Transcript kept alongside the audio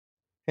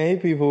Hey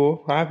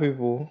people, hi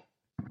people.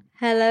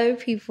 Hello,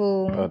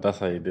 people. Oh, that's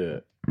how you do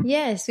it.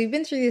 Yes, we've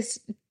been through this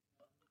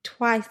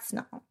twice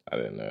now. I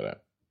didn't know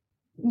that.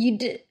 You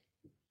did.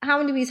 How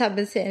many weeks have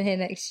been sitting here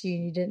next to you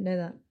and you didn't know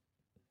that?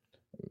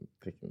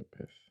 Taking the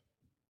piss.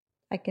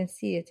 I can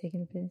see you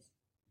taking a piss.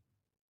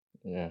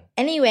 Yeah.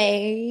 Anyways,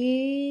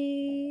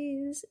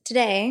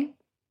 today,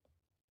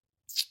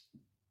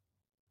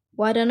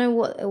 well, I don't know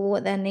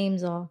what their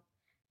names are.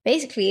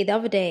 Basically, the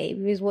other day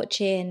we was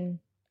watching.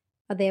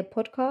 Are they a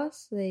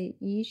podcast? The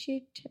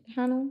YouTube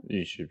channel?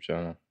 YouTube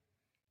channel.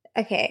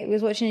 Okay, we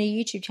was watching a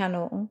YouTube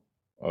channel.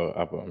 Oh,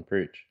 Abbott and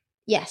Preach.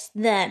 Yes,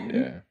 them.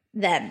 Yeah.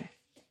 Them.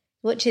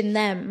 Watching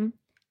them,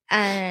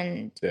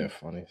 and They're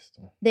funny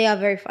stuff. they are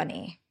very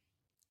funny.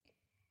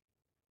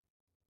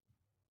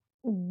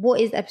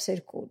 What is the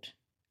episode called?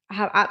 I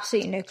have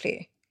absolutely no clue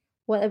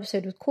what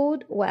episode was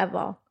called,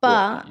 whatever.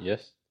 But What?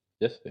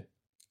 Yesterday.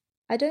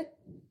 I don't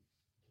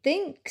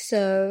think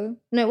so.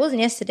 No, it wasn't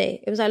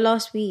yesterday. It was like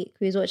last week.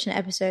 We was watching an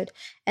episode,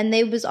 and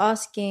they was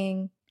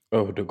asking.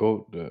 Oh, the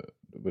goal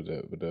with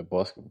the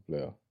basketball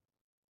player.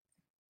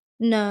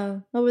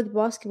 No, not with the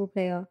basketball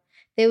player.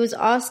 They was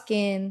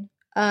asking.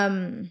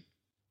 Oh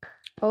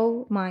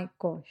my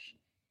gosh,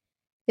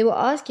 they were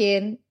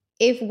asking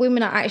if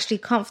women are actually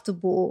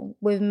comfortable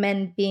with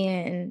men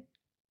being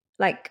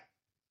like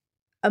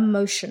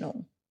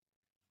emotional.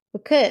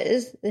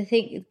 Because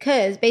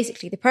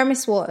basically the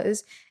premise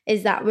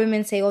is that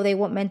women say, oh, they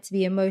want men to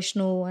be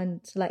emotional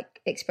and to like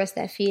express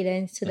their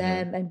feelings to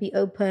them and be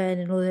open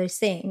and all those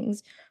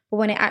things. But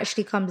when it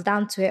actually comes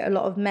down to it, a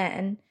lot of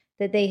men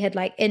that they had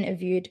like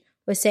interviewed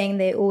were saying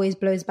they always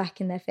blows back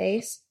in their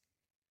face.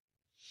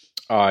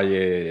 Oh,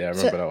 yeah. I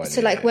remember that one.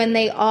 So when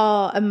they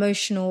are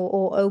emotional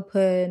or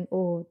open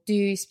or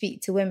do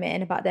speak to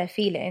women about their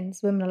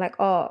feelings, women are like,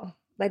 oh,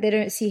 like they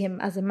don't see him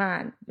as a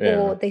man,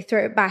 or they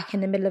throw it back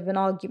in the middle of an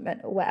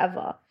argument or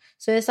whatever.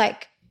 So it's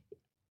like,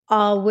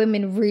 are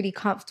women really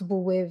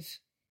comfortable with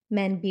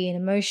men being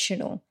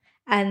emotional?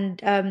 And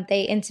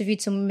they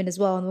interviewed some women as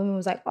well, and the woman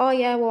was like, oh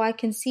yeah, well, I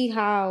can see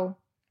how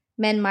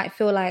men might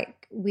feel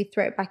like we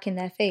throw it back in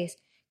their face.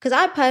 Because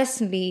I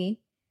personally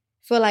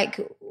feel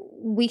like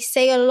we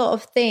say a lot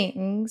of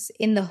things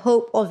in the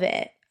hope of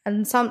it,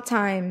 and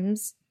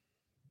sometimes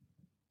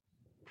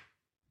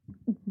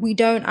we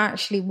don't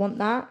actually want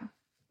that.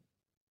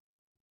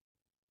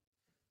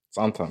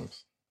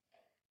 Sometimes,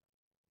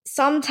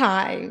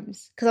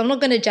 because I'm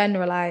not going to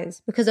generalize,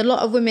 because a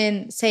lot of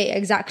women say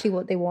exactly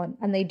what they want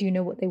and they do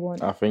know what they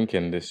want. I think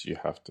in this you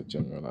have to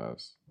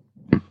generalize.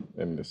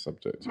 In this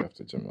subject, you have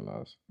to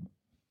generalize.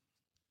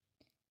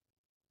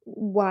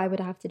 Why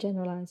would I have to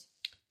generalize?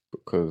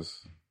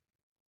 Because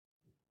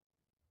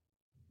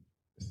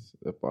it's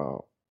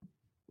about,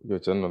 you're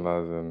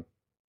generalizing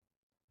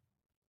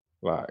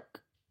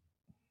like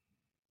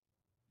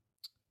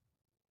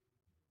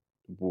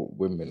what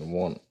women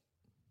want.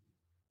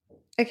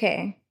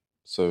 Okay.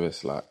 So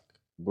it's like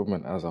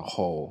women as a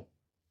whole.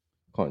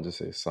 Can't just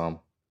say some.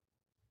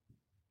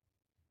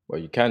 Well,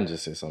 you can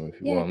just say some if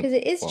you want. Yeah, because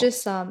it is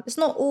just some. It's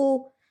not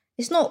all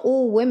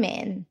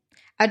women.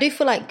 I do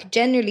feel like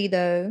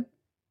generally,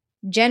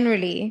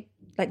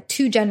 like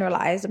to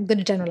generalize, I'm going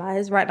to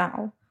generalize right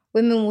now.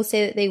 Women will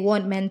say that they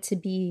want men to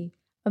be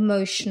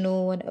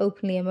emotional and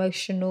openly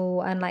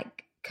emotional and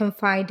like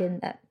confide in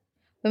them.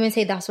 Women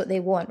say that's what they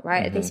want,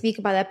 right? Mm-hmm. They speak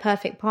about their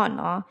perfect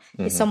partner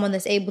is someone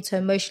that's able to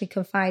emotionally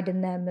confide in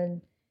them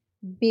and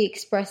be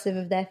expressive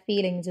of their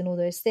feelings and all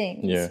those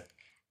things. Yeah.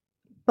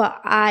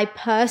 But I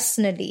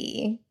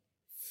personally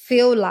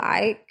feel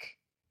like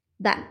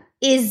that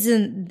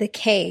isn't the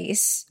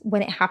case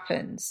when it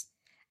happens.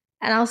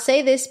 And I'll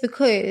say this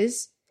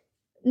because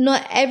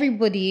not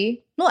everyone,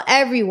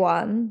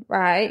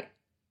 right,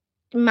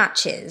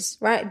 matches,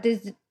 right?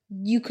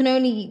 You can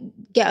only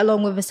get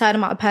along with a certain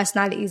amount of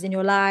personalities in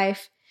your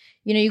life.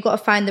 You know, you've got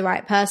to find the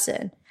right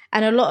person.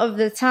 And a lot of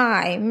the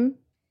time,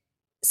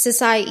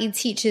 society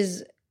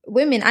teaches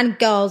women and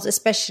girls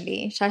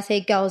especially, should I say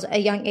girls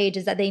at young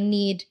ages, that they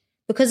need,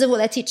 because of what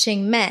they're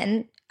teaching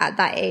men at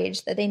that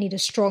age, that they need a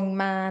strong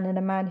man and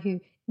a man who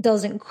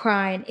doesn't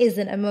cry and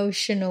isn't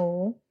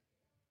emotional.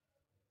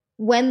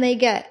 When they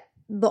get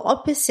the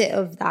opposite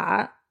of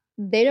that,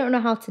 they don't know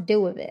how to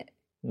deal with it.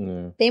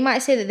 Yeah. They might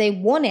say that they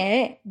want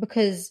it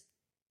because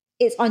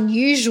it's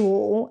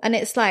unusual and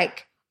it's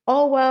like,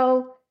 oh,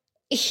 well,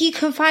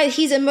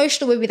 he's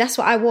emotional with me. That's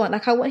what I want.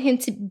 Like, I want him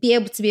to be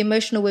able to be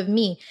emotional with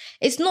me.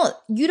 It's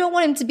not, you don't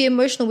want him to be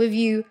emotional with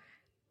you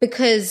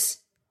because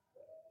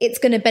it's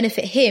going to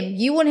benefit him.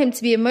 You want him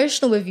to be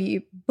emotional with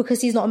you because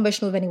he's not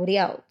emotional with anybody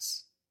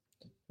else.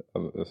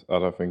 I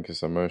don't think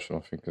it's emotional.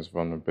 I think it's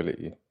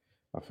vulnerability.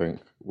 I think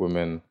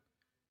women,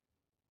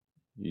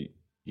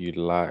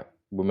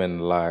 women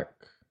like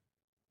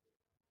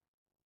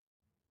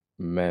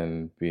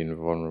men being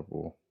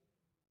vulnerable.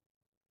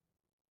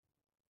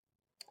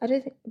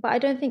 I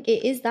don't think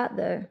it is that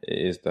though.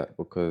 It is that,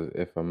 because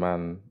if a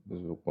man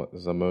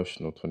is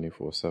emotional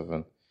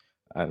 24/7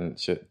 and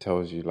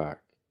tells you like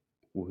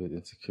all his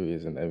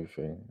insecurities and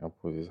everything and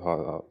pulls his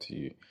heart out to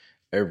you,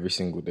 every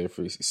single day,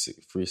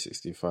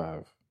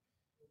 365,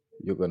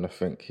 you're gonna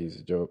think he's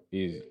a joke.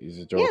 He's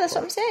a joke. Yeah, that's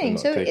what I'm saying.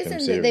 So it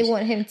isn't that they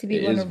want him to be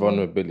vulnerable. It is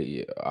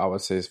vulnerability. I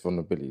would say it's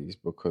vulnerability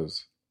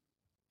because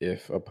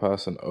if a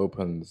person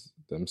opens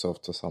themselves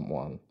to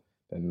someone,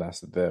 then that's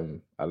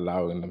them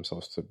allowing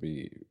themselves to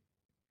be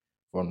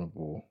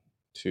vulnerable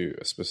to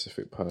a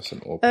specific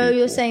person or people. Oh,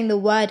 you're saying the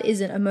word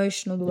isn't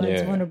emotional, the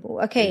word's vulnerable.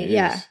 Okay,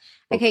 yeah.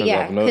 Okay,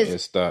 yeah. I've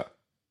noticed that.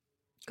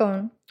 Go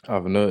on.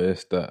 I've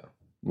noticed that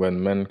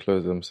when men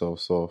close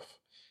themselves off,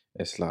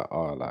 it's like,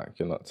 oh, like,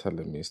 you're not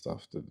telling me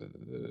stuff.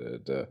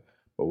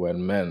 But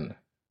when men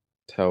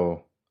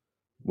tell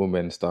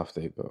women stuff,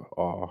 they go,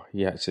 oh,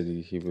 he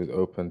was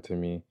open to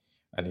me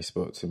and he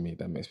spoke to me.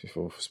 That makes me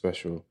feel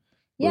special.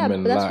 Yeah,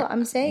 but that's what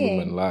I'm saying.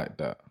 Women like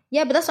that.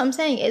 Yeah, but that's what I'm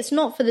saying. It's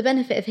not for the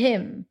benefit of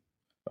him.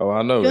 Oh,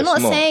 I know. You're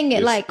not saying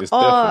it like,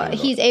 oh,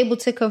 he's able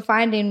to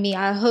confide in me.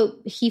 I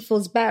hope he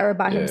feels better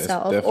about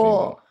himself.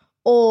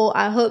 Or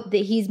I hope that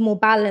he's more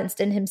balanced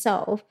in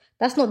himself.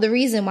 That's not the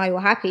reason why you're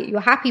happy. You're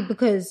happy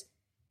because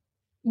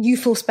you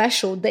feel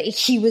special that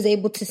he was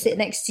able to sit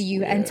next to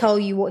you and tell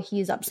you what he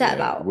is upset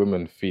about.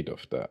 Women feed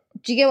off that.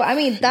 Do you get what I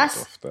mean?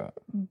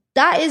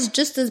 That is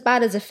just as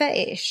bad as a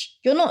fetish.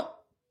 You're not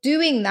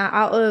doing that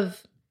out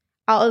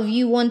of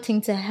you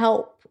wanting to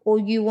help, or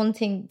you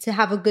wanting to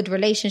have a good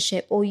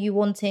relationship, or you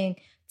wanting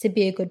to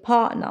be a good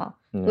partner.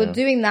 Yeah. You're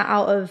doing that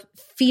out of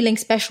feeling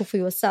special for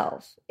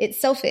yourself. It's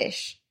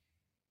selfish.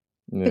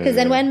 Yeah, because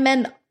then when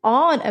men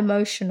aren't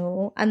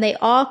emotional and they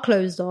are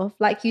closed off,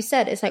 like you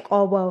said, it's like,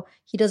 oh, well,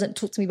 he doesn't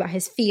talk to me about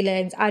his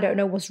feelings. I don't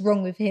know what's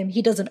wrong with him.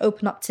 He doesn't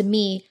open up to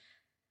me.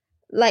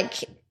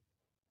 Like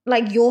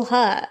you're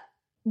hurt.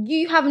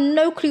 You have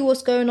no clue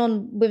what's going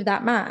on with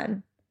that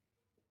man.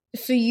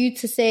 For you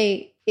to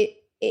say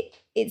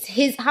it's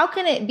his, how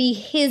can it be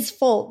his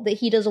fault that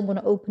he doesn't want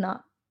to open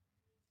up?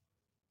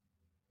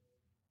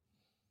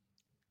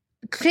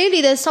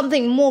 Clearly there's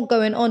something more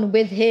going on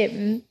with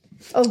him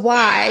of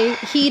why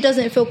he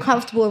doesn't feel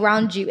comfortable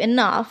around you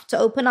enough to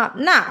open up.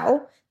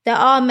 Now, there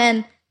are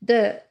men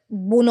that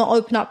will not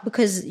open up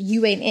because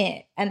you ain't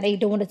it and they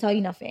don't want to tell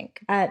you nothing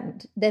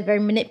and they're very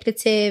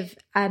manipulative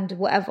and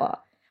whatever.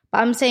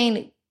 But I'm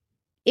saying,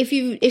 if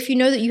you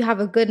know that you have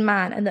a good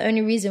man and the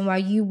only reason why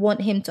you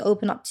want him to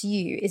open up to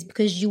you is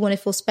because you want to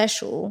feel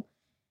special.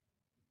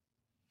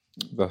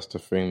 That's the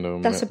thing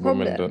though. That's a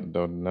problem. Women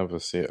they'll never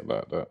see it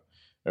like that.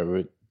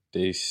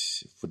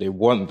 They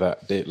want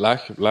that. They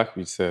like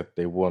we said,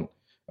 they want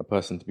a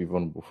person to be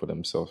vulnerable for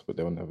themselves, but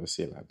they'll never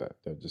see it like that.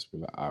 They'll just be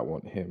like, I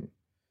want him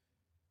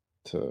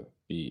to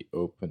be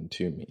open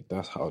to me.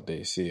 That's how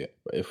they see it.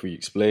 But if we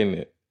explain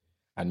it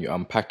and you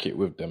unpack it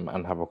with them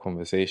and have a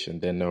conversation,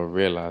 then they'll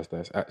realize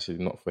that it's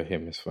actually not for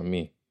him, it's for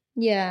me.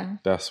 Yeah.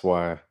 That's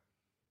why,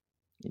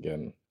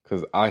 again,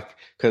 because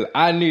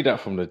I knew that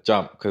from the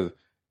jump, because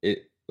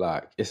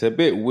it's a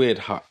bit weird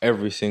how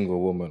every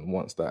single woman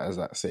wants that as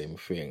that same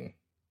thing.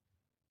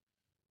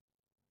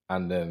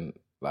 And then,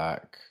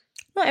 like...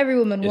 Not every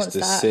woman wants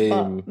that,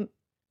 same,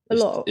 but a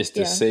lot. It's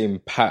the same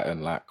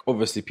pattern. Like,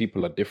 obviously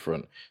people are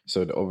different.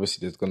 So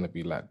obviously there's going to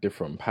be like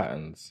different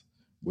patterns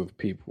with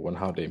people and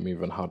how they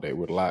move and how they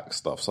would like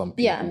stuff. Some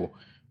people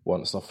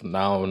want stuff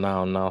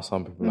now.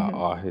 Some people are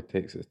like, he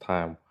takes his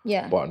time.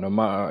 Yeah. But no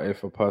matter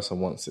if a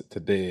person wants it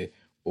today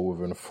or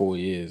within 4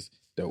 years,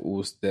 there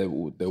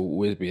will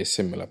always be a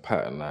similar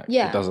pattern. Like,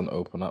 it doesn't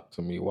open up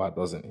to me. Why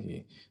doesn't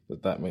he? Does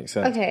that make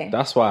sense? Okay.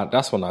 That's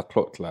when I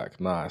clocked like,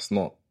 nah, it's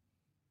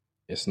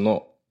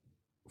not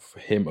for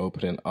him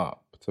opening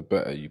up to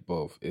better you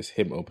both. It's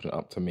him opening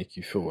up to make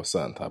you feel a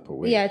certain type of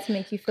way. Yeah, to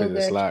make you feel good.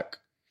 It's like,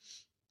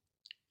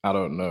 I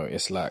don't know.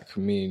 It's like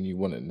me and you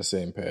wanting the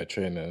same pair of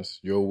trainers.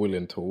 You're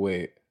willing to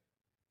wait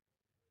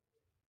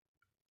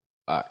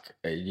like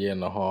a year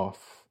and a half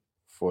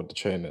for the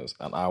trainers,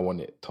 and I want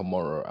it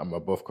tomorrow, and we're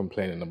both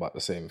complaining about the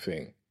same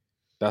thing.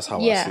 That's how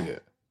I see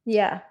it.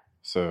 Yeah.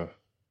 So,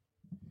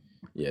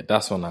 yeah,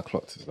 that's when I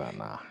clocked. It's like,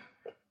 nah.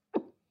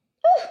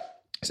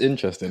 It's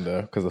interesting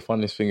though, because the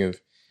funniest thing is,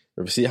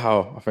 you see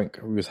how I think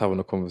we was having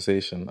a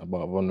conversation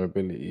about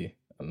vulnerability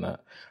and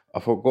that.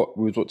 I forgot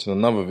we was watching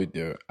another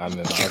video, and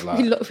then I was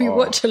like, we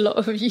watch a lot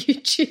of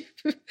YouTube.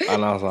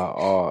 And I was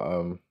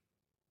like,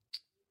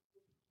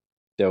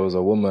 there was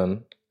a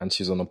woman and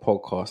she's on a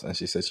podcast and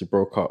she said she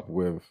broke up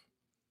with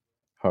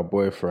her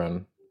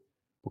boyfriend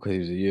because he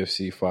was a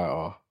UFC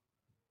fighter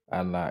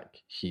and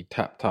like he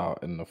tapped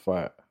out in the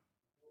fight.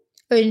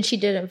 Oh, and she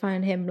didn't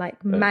find him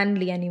like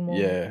manly anymore.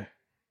 Yeah.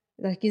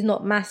 Like he's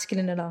not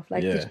masculine enough.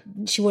 Like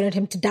she wanted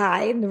him to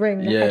die in the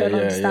ring. Like, I don't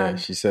understand.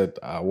 She said,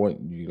 I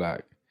want you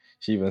like,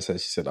 she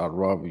said, I'd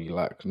rather you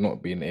like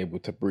not being able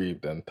to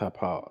breathe than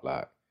tap out.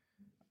 Like,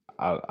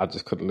 I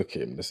just couldn't look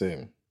at him the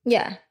same.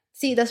 Yeah.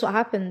 See, that's what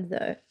happens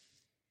though.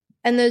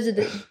 And those are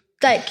the,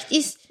 like,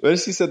 it's... When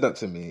she said that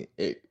to me,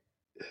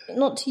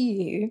 not to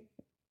you.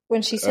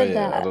 When she said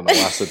that... I don't know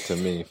why I said to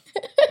me.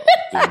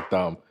 Being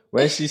dumb.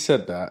 When she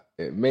said that,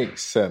 it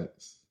makes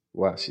sense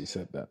why she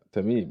said that.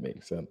 To me, it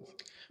makes sense.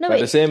 No, but at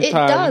the same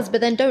time... It does,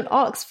 but then don't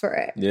ask for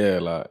it. Yeah,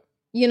 like...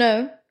 You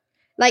know?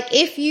 Like,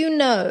 if you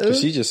know...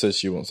 She just said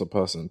she wants a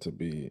person to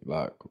be,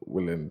 like,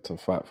 willing to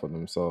fight for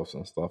themselves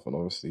and stuff, and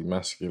obviously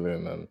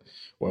masculine and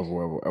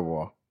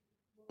whatever.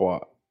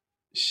 But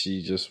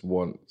she just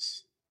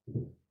wants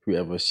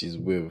whoever she's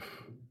with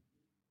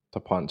to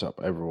punch up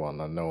everyone,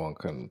 and no one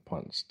can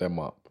punch them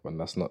up. And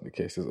that's not the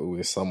case. There's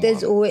always someone.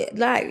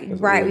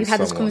 We've had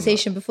this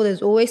conversation before.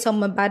 There's always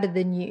someone better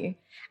than you.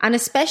 And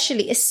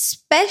especially if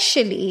that's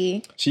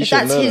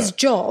his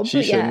job.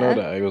 She should know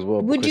that as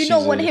well. Would you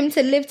not want him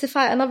to live to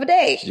fight another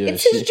day? Yeah,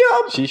 it's his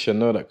job. She should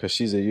know that because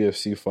she's a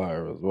UFC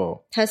fighter as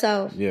well.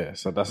 Herself. Yeah,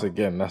 so that's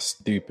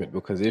stupid,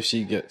 because if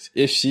she gets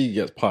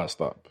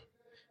punched up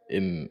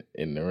in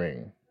the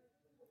ring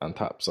and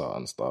taps out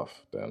and stuff,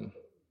 then...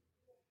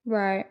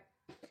 Right.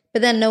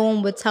 But then no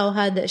one would tell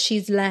her that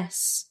she's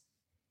less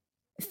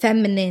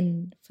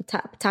feminine for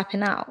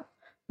tapping out.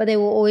 But they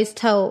will always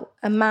tell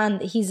a man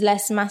that he's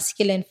less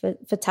masculine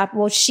for tap.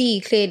 Well, she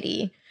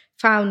clearly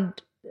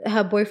found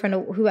her boyfriend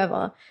or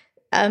whoever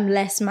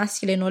less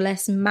masculine or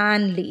less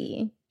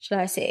manly, should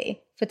I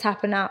say, for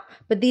tapping out.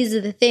 But these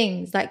are the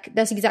things. Like,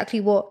 that's exactly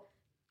what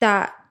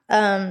that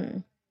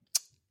the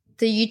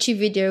YouTube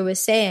video was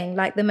saying.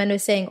 Like, the men were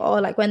saying, oh,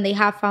 like, when they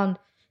have found...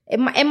 It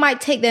might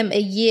take them a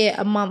year,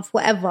 a month,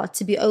 whatever,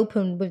 to be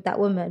open with that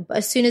woman. But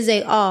as soon as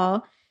they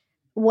are,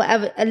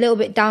 whatever, a little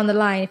bit down the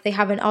line, if they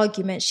have an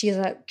argument,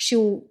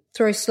 she'll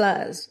throw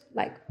slurs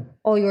like,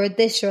 "Oh, you're a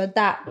this, you're a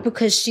that,"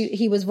 because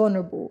he was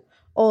vulnerable.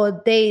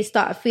 Or they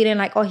start feeling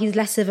like, "Oh, he's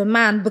less of a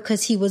man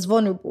because he was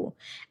vulnerable."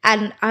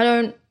 And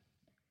I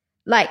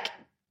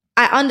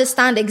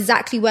understand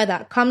exactly where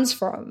that comes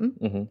from.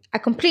 Mm-hmm. I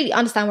completely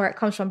understand where it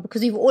comes from,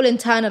 because we've all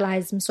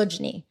internalized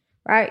misogyny.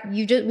 Right?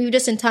 We've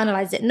just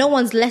internalized it. No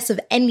one's less of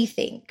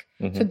anything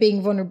for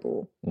being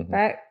vulnerable,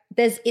 right?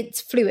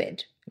 It's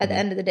fluid at the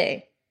end of the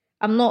day.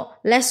 I'm not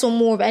less or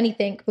more of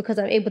anything because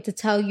I'm able to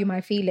tell you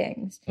my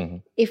feelings. Mm-hmm.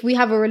 If we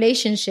have a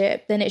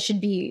relationship, then it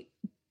should be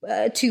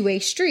a two-way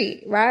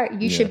street,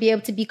 right? You should be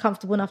able to be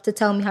comfortable enough to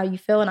tell me how you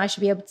feel, and I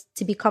should be able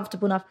to be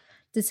comfortable enough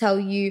to tell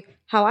you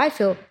how I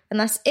feel, and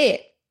that's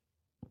it.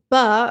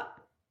 But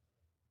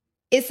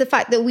it's the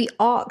fact that we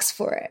ask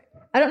for it.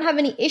 I don't have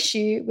any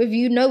issue with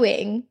you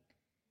knowing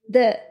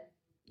that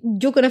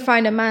you're going to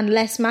find a man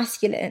less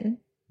masculine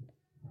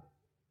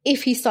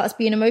if he starts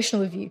being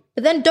emotional with you.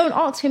 But then don't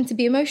ask him to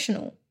be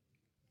emotional.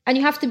 And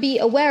you have to be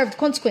aware of the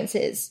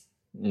consequences.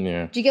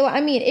 Yeah. Do you get what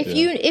I mean?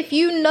 If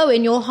you know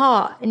in your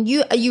heart, and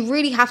you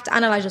really have to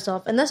analyze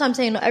yourself, and that's what I'm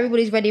saying, not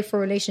everybody's ready for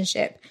a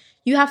relationship.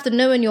 You have to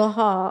know in your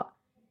heart,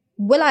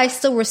 will I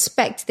still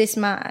respect this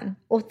man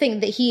or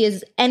think that he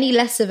is any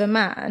less of a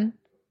man?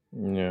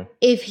 Yeah.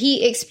 If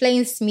he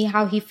explains to me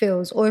how he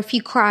feels, or if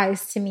he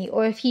cries to me,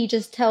 or if he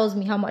just tells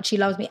me how much he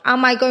loves me,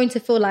 am I going to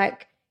feel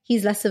like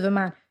he's less of a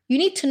man? You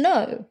need to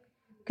know,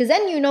 because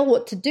then you know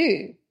what to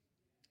do.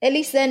 At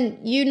least then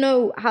you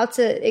know how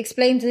to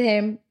explain to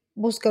him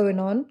what's going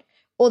on,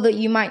 or that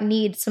you might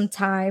need some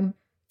time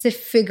to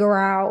figure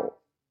out,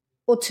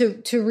 or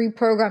to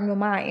reprogram your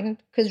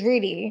mind, because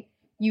really,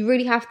 you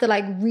really have to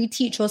like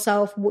reteach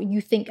yourself what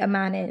you think a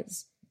man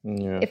is.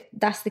 Yeah. If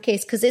that's the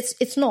case, because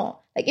it's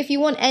not like if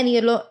you want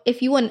any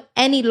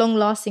long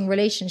lasting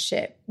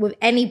relationship with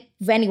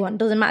anyone,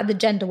 doesn't matter the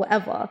gender,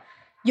 whatever,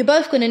 you're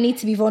both going to need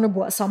to be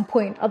vulnerable at some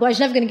point. Otherwise,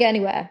 you're never going to get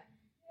anywhere.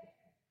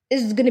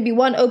 It's going to be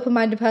one open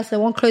minded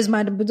person, one closed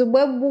minded. But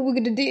what we're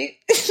going to do?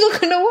 It's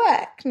not going to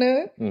work.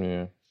 No.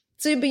 Yeah.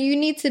 So, but you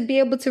need to be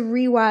able to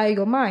rewire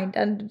your mind,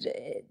 and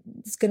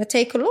it's going to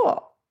take a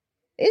lot.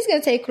 It's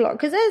going to take a lot,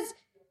 because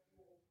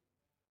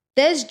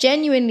there's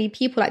genuinely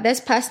people, like,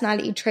 there's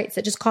personality traits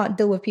that just can't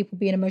deal with people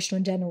being emotional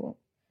in general.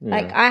 Yeah.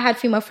 Like, I had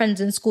female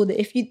friends in school that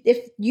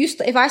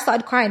if I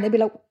started crying, they'd be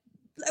like,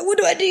 what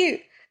do I do?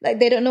 Like,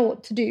 they don't know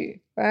what to do,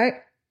 right?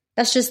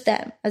 That's just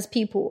them as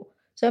people.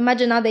 So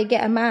imagine how they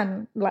get a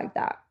man like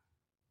that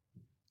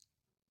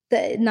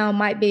now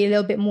might be a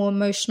little bit more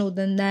emotional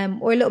than them,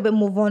 or a little bit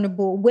more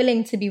vulnerable,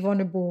 willing to be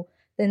vulnerable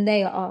than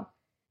they are.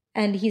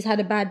 And he's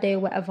had a bad day or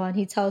whatever, and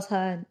he tells her,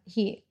 and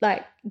he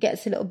like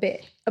gets a little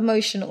bit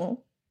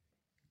emotional.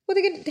 Well,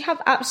 they're going to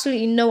have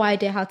absolutely no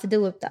idea how to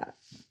deal with that.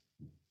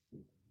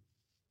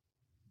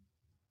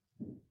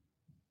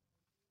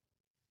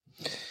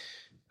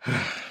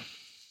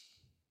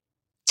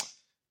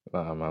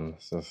 Nah, man,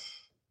 it's just,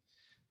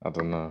 I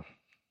don't know.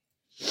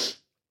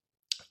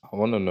 I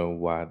want to know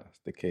why that's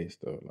the case,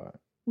 though. Like,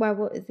 why?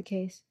 What is the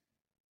case?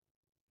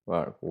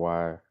 Like,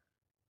 why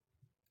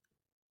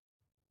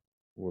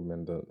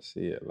women don't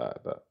see it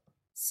like that?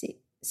 See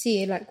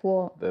it like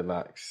what? They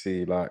like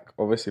see, like,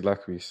 obviously,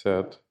 like we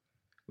said,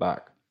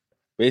 like,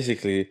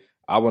 basically,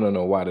 I want to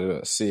know why they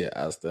don't see it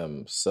as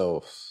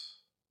themselves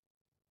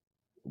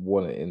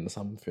wanting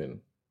something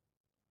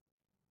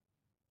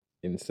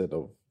instead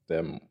of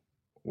them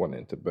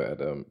wanting to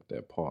better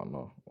their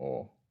partner,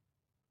 or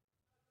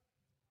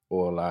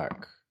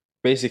like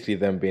basically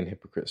them being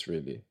hypocrites,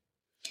 really.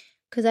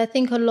 Because I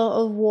think a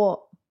lot of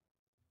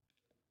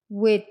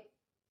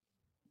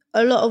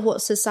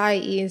what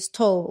society is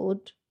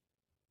told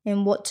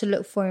and what to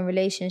look for in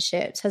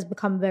relationships has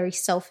become very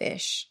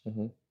selfish.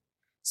 Mm-hmm.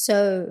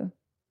 So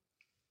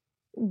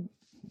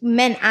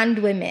men and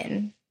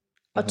women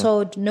are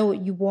told, know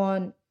what you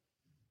want.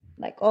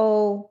 Like,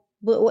 oh,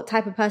 what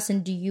type of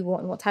person do you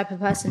want? What type of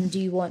person do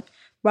you want?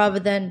 Rather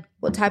than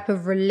what type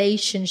of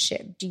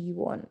relationship do you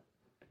want?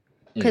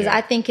 Because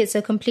I think it's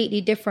a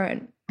completely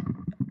different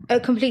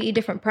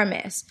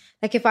premise.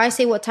 Like if I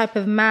say what type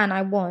of man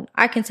I want,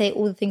 I can say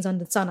all the things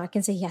under the sun. I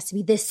can say he has to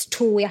be this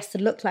tall, he has to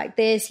look like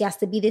this, he has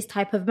to be this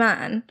type of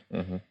man.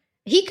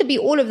 He could be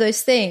all of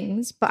those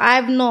things, but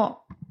I've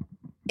not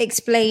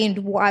explained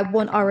what I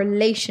want our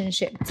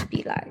relationship to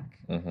be like.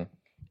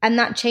 And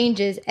that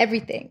changes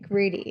everything,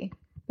 really.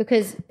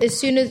 Because as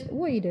soon as...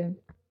 What are you doing?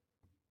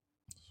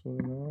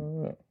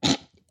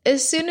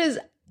 As soon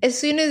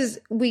as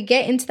we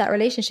get into that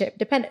relationship,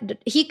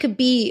 he could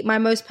be my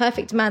most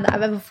perfect man that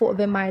I've ever thought of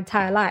in my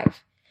entire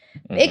life.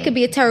 It could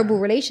be a terrible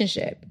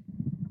relationship.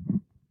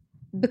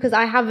 Because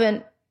I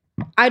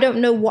don't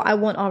know what I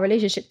want our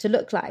relationship to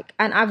look like.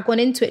 And I've gone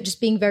into it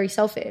just being very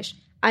selfish.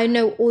 I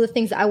know all the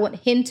things that I want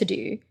him to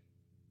do,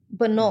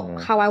 but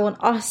not how I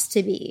want us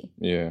to be.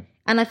 Yeah.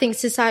 And I think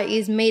society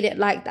has made it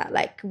like that.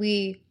 Like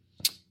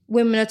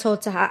women are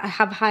told to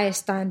have higher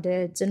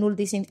standards and all of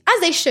these things, as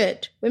they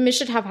should. Women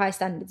should have high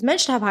standards. Men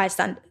should have high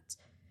standards.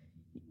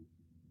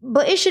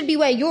 But it should be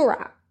where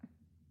you're at.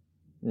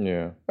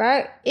 Yeah.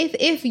 Right?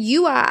 If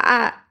you are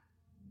at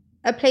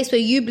a place where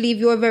you believe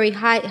you're a very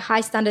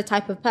high standard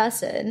type of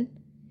person,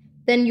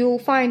 then you'll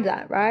find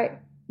that, right?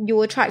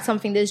 You'll attract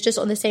something that's just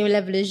on the same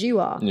level as you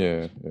are.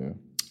 Yeah, yeah.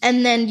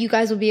 And then you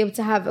guys will be able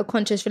to have a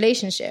conscious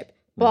relationship.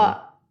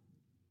 But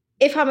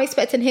if I'm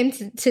expecting him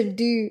to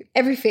do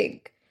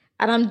everything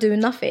and I'm doing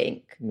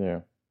nothing,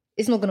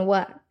 it's not going to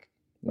work,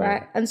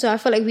 right? And so I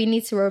feel like we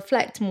need to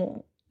reflect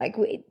more. Like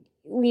we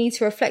need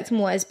to reflect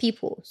more as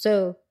people.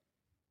 So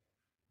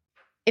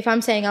if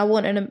I'm saying I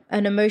want an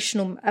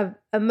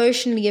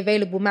emotionally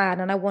available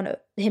man and I want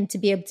him to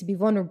be able to be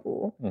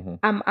vulnerable,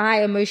 am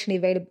I emotionally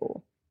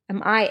available?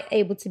 Am I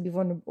able to be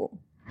vulnerable?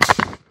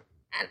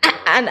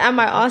 And am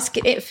I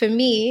asking it for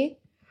me?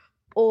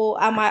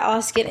 Or am I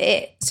asking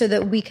it so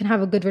that we can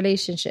have a good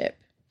relationship?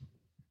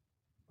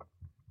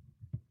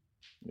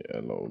 Yeah,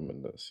 a lot of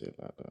women that see it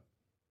like that.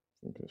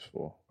 I think it's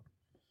for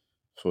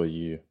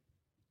you.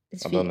 I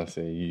don't want to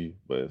say you,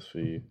 but it's for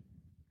you.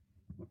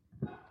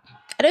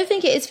 I don't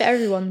think it is for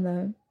everyone,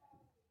 though.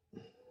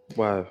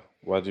 Why?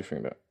 Why do you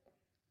think that?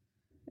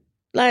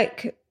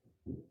 Like,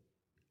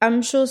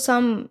 I'm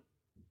sure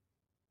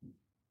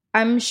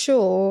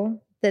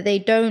that they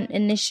don't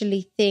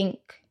initially think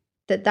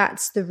that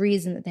that's the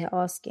reason that they're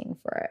asking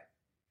for it.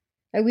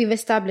 Like we've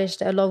established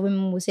that a lot of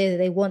women will say that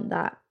they want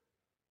that,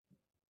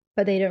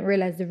 but they don't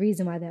realize the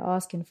reason why they're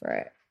asking for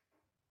it.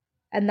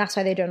 And that's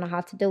why they don't know how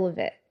to deal with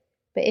it.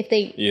 But if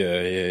they...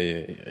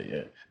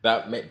 Yeah.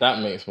 That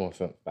makes more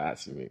sense. That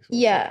actually makes more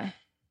sense. Yeah.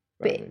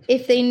 But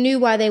if they knew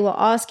why they were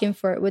asking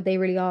for it, would they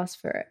really ask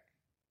for it?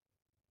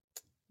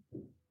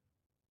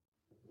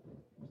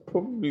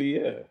 Probably,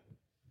 yeah.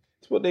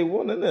 It's what they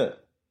want, isn't it?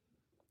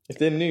 If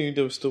they knew,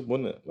 they would still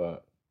want it.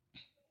 Like,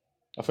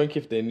 I think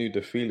if they knew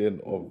the feeling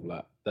of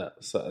like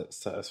that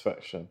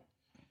satisfaction,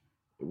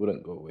 it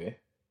wouldn't go away.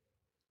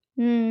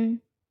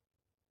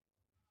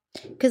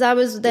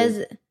 Because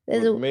there's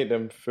made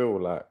them feel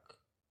like,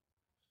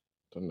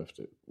 I don't know if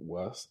it's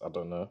worse. I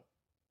don't know.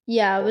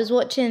 Yeah, I was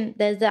watching.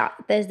 There's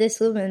this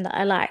woman that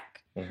I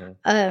like.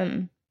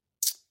 I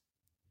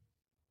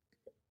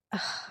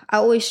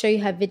always show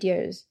you her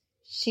videos.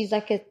 She's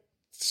like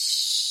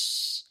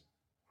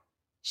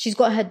she's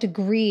got her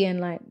degree in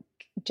like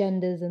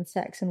genders and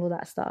sex and all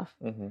that stuff.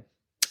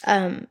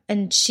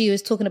 And she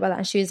was talking about that,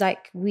 and she was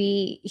like,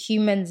 we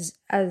humans,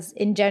 as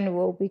in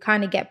general, we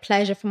kind of get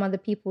pleasure from other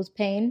people's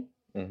pain.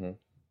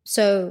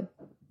 So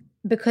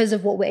because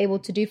of what we're able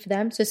to do for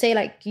them. So say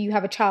like you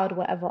have a child or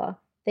whatever,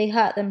 they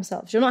hurt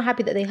themselves. You're not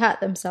happy that they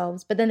hurt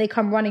themselves, but then they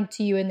come running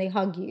to you and they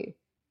hug you.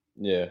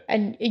 Yeah.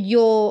 And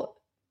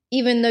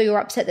even though you're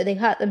upset that they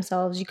hurt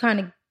themselves, you kind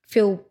of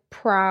feel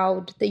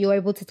proud that you're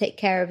able to take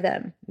care of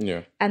them.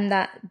 Yeah. And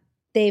that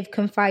they've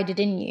confided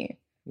in you.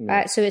 Yeah.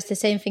 Right? So it's the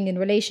same thing in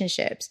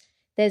relationships.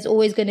 There's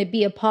always going to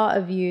be a part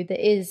of you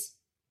that is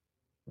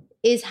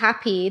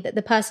happy that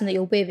the person that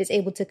you're with is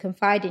able to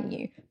confide in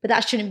you. But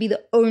that shouldn't be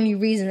the only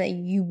reason that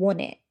you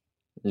want it.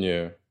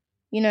 Yeah.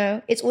 You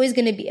know, it's always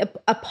going to be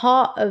a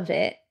part of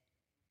it.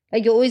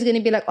 Like you're always going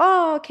to be like,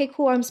 oh, okay,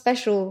 cool, I'm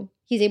special.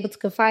 He's able to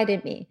confide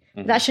in me.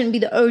 Mm-hmm. That shouldn't be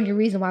the only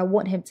reason why I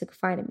want him to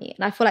confide in me.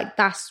 And I feel like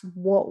that's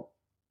what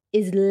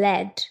is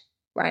led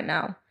right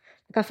now.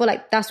 Like I feel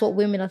like that's what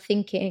women are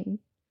thinking,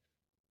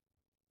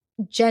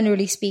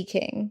 generally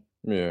speaking.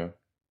 Yeah.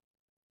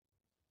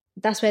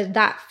 That's where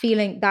that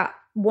feeling, that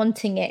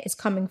wanting it is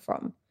coming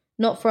from.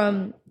 Not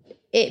from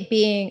it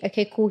being,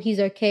 okay, cool, he's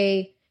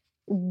okay,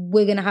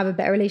 we're going to have a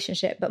better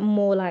relationship, but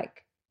more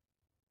like,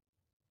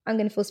 I'm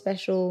going to feel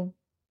special.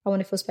 I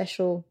want to feel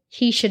special.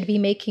 He should be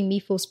making me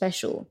feel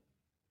special.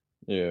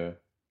 Yeah.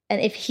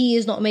 And if he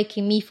is not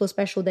making me feel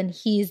special, then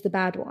he is the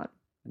bad one.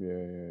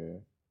 Yeah.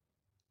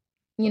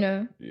 You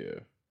know? Yeah.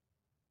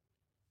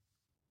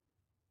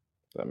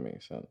 That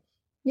makes sense.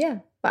 Yeah.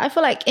 But I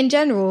feel like in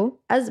general,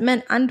 as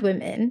men and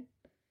women,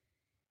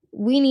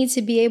 we need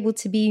to be able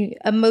to be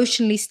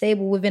emotionally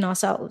stable within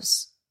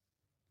ourselves.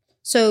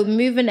 So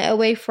moving it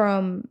away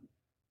from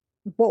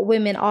what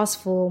women ask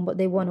for and what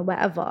they want or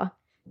whatever,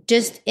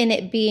 just in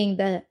it being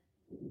that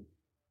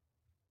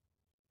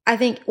I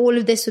think all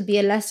of this would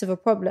be less of a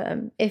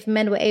problem if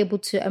men were able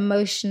to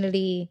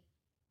emotionally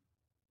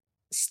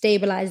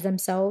stabilize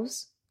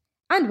themselves,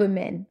 and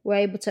women were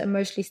able to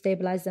emotionally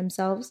stabilize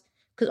themselves.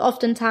 Because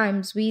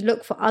oftentimes we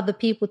look for other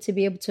people to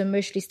be able to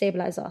emotionally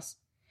stabilize us.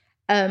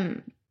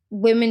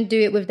 Women do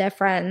it with their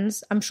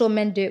friends. I'm sure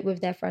men do it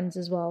with their friends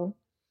as well,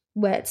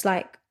 where it's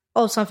like,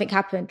 oh, something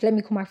happened. Let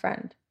me call my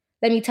friend.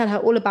 Let me tell her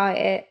all about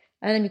it,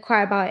 and let me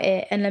cry about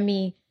it, and let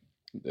me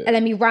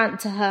rant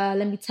to her.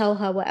 Let me tell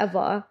her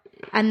whatever,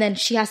 and then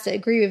she has to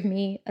agree with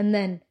me, and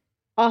then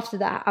after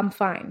that, I'm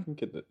fine. I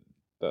think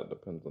that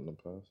depends on the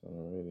person,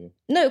 really.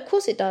 No, of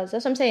course it does.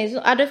 That's what I'm saying.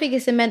 I don't think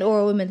it's a men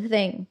or a women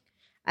thing.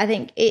 I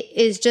think it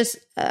is just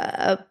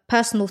a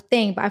personal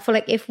thing. But I feel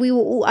like if we were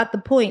all at the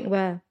point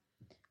where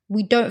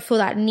we don't feel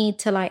that need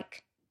to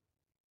like,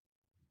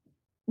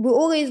 we're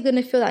always going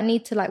to feel that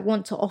need to like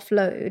want to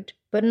offload,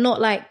 but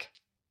not like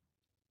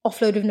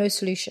offload with no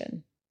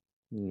solution.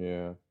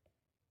 Yeah.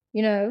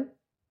 You know,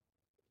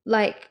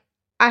 like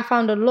I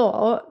found a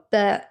lot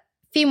that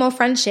female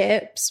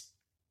friendships,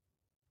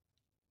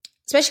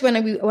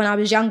 especially when I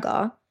was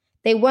younger,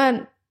 they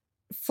weren't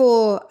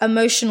for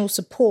emotional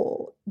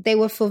support. They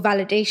were for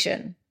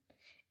validation,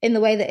 in the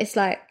way that it's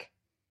like,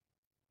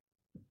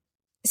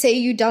 say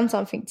you done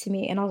something to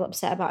me and I was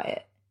upset about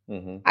it.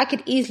 Mm-hmm. I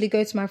could easily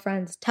go to my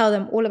friends, tell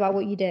them all about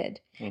what you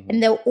did,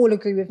 and they'll all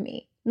agree with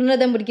me. None of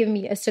them would give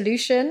me a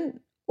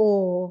solution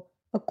or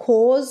a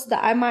cause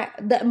that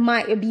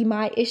might be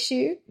my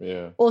issue,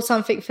 or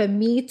something for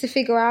me to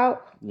figure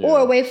out, or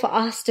a way for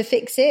us to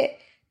fix it.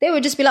 They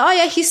would just be like, oh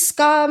yeah, he's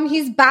scum,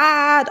 he's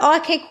bad. Oh,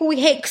 okay, cool,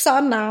 we hate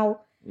Son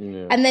now.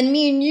 Yeah. And then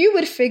me and you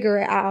would figure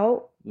it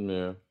out.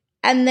 Yeah.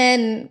 And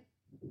then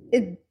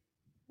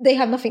they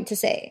have nothing to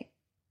say.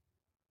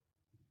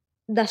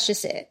 That's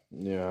just it.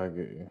 Yeah, I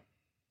get you.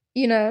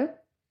 You know?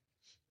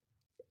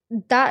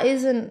 That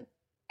isn't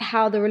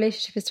how the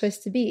relationship is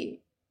supposed to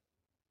be.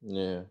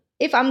 Yeah.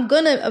 If I'm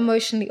going to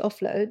emotionally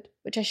offload,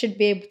 which I should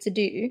be able to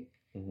do,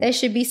 there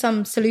should be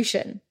some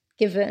solution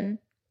given,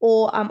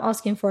 or I'm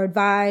asking for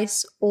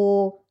advice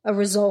or a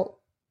result.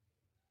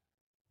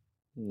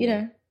 You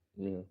know?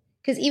 Yeah.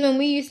 Because even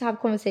we used to have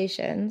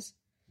conversations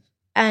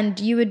and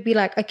you would be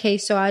like, okay,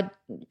 so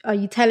are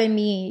you telling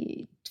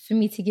me for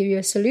me to give you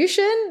a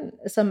solution,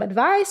 some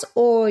advice,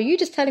 or are you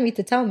just telling me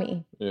to tell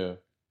me? Yeah.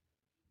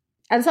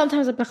 And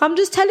sometimes I'd be like, I'm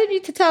just telling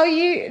you to tell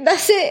you.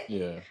 That's it.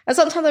 Yeah. And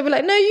sometimes I'd be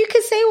like, no, you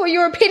can say what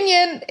your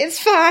opinion. It's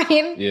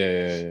fine.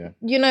 Yeah.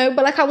 You know,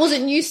 but like I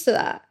wasn't used to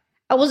that.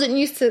 I wasn't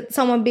used to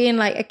someone being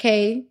like,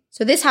 okay,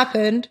 so this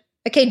happened.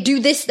 Okay,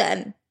 do this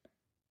then.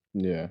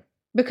 Yeah.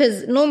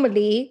 Because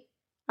normally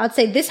I'd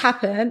say this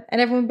happened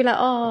and everyone would be like,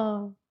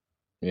 oh,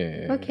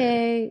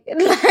 okay. Yeah.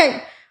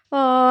 Like, oh,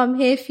 I'm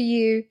here for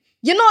you.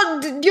 You're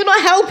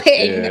not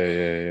helping.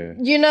 Yeah.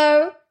 You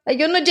know, like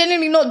you're not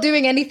genuinely not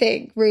doing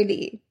anything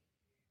really.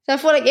 So I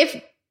feel like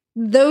if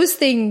those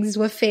things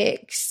were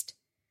fixed,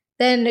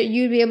 then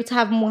you'd be able to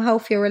have more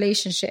healthier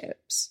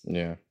relationships.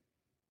 Yeah.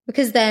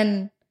 Because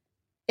then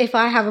if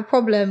I have a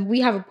problem,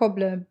 we have a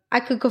problem, I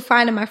could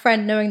confide in my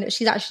friend knowing that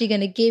she's actually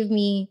going to give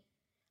me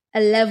a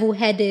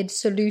level-headed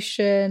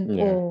solution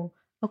or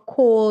a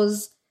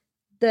cause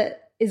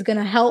that is going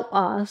to help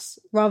us,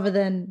 rather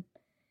than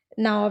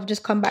now I've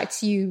just come back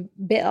to you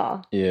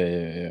bitter.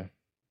 Yeah.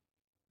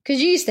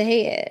 Because you used to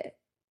hate it.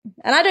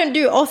 And I don't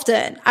do it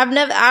often. I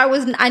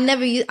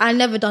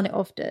never done it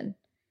often.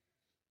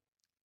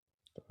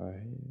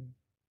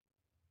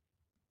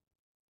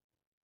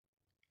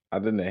 I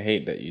didn't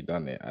hate that you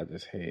done it. I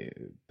just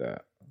hated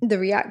that. The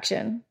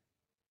reaction.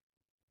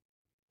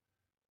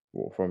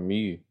 What, from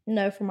you?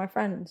 No, from my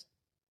friends.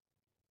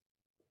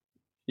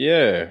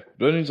 Yeah.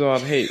 The only reason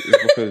I'd hate is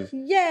because...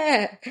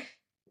 yeah.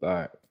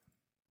 Like,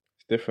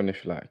 it's different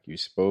if, like, you've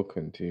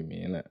spoken to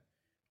me, innit?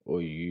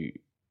 Or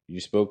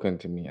you've spoken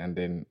to me and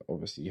then,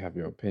 obviously, you have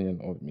your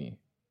opinion of me.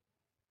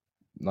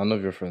 None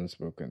of your friends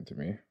spoken to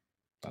me.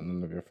 And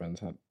none of your friends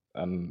had...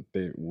 And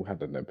they all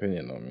had an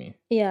opinion on me.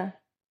 Yeah.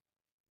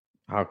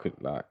 How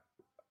could, like...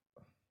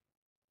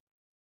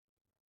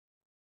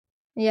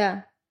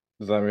 Yeah.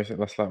 Does that make sense?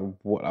 That's like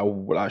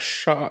what I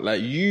shut up.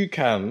 Like, you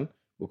can,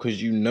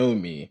 because you know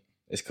me.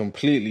 It's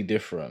completely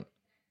different.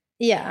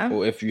 Yeah.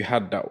 Or if you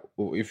have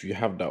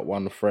that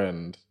one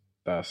friend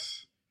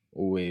that's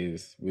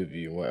always with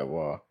you,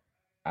 whatever,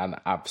 and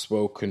I've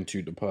spoken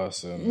to the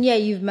person. Yeah,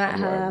 you've met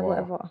her,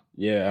 whatever.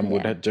 Yeah, and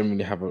would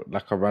generally have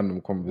a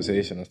random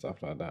conversation and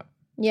stuff like that.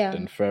 Yeah.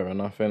 Then fair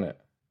enough, innit?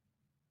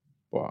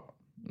 But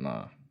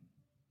nah.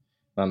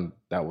 And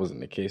that wasn't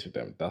the case with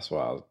them. That's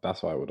why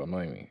it would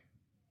annoy me.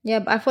 Yeah,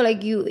 but I feel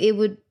like you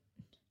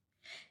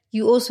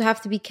also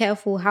have to be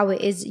careful how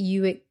it is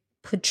you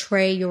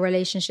portray your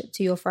relationship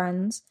to your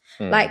friends.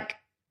 Like,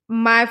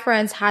 my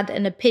friends had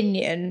an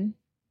opinion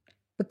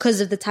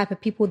because of the type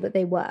of people that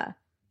they were,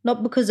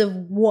 not because of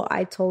what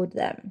I told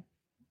them.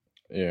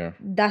 Yeah.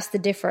 That's the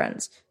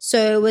difference.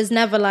 So it was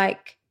never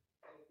like,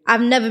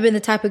 I've never been the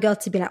type of girl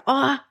to be like,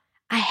 oh,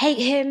 I hate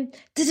him.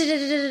 This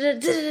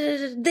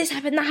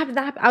happened, that happened,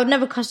 that happened. I've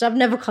never cussed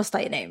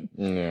out your name.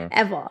 Yeah.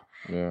 Ever.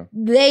 Yeah.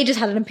 They just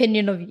had an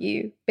opinion of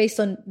you based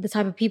on the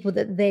type of people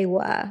that they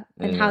were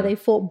and how they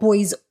thought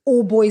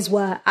all boys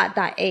were at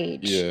that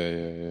age.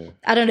 Yeah.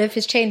 I don't know if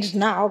it's changed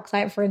now because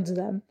I ain't friends with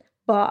them,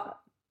 but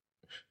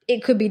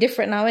it could be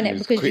different now, innit?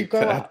 Because you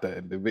grow up. That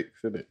in the mix,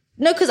 innit?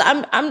 No, because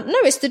no,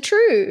 it's the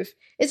truth.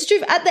 It's the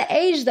truth. At the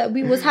age that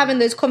we was having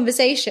those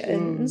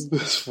conversations.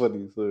 That's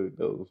funny. Sorry,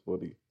 that was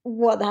funny.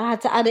 What, that I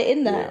had to add it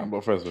in there? Yeah, I'm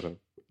not friends with him.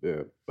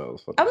 Yeah, that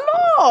was funny. I'm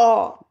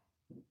not.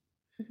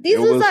 It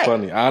was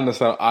funny. I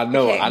understand. I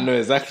know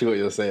exactly what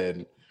you're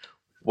saying.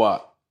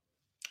 But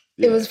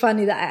it was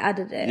funny that I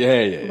added it.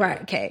 Yeah.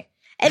 Right, okay.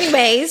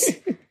 Anyways,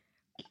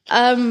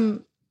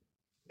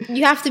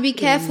 you have to be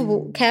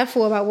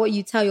careful about what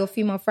you tell your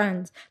female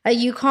friends. Like,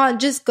 you can't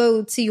just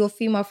go to your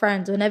female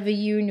friends whenever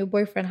you and your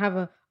boyfriend have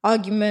an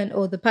argument,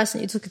 or the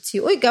person you're talking to,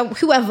 or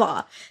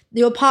whoever,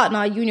 you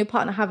and your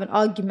partner have an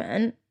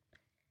argument,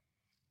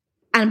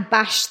 and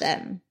bash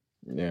them.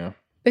 Yeah.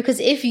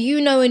 Because if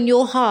you know in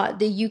your heart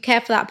that you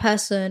care for that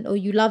person, or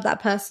you love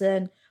that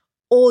person,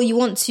 or you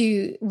want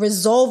to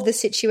resolve the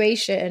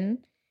situation,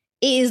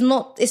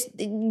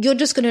 you're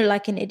just going to look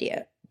like an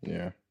idiot.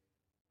 Yeah.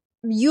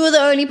 You're the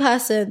only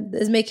person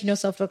that's making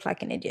yourself look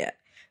like an idiot.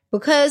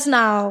 Because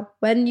now,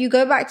 when you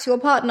go back to your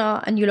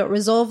partner and you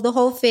resolve the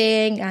whole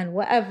thing and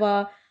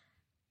whatever,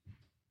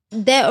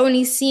 they're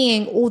only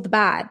seeing all the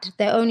bad.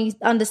 They're only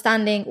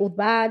understanding all the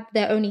bad.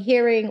 They're only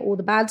hearing all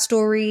the bad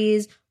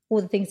stories, all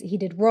the things that he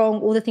did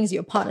wrong, all the things that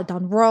your partner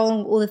done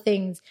wrong, all the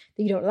things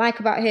that you don't like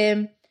about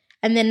him.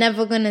 And they're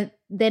never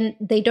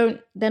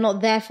they're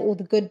not there for all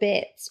the good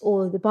bits,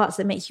 or the parts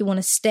that make you want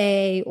to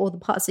stay, or the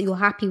parts that you're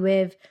happy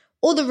with,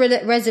 or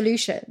the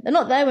resolution. They're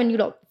not there when you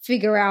lot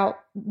figure out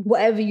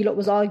whatever you lot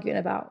was arguing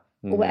about,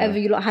 or whatever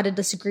you lot had a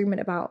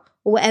disagreement about,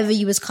 or whatever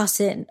you was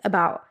cussing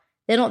about.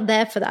 They're not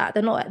there for that.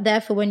 They're not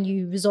there for when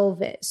you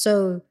resolve it.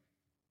 So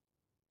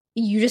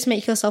you just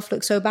make yourself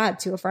look so bad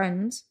to your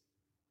friends.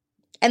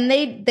 And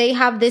they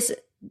have this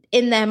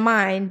in their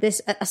mind,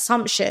 this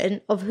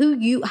assumption of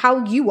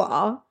how you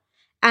are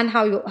and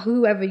how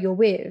whoever you're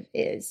with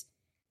is.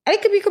 And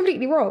it could be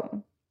completely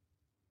wrong.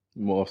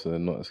 More often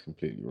than not, it's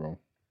completely wrong.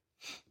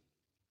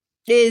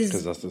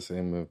 Because that's the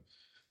same with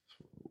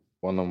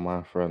one of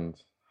my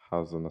friends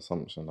has an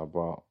assumption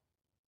about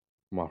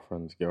my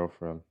friend's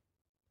girlfriend.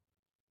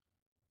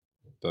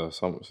 The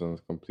assumption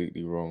is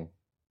completely wrong,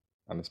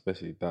 and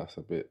especially that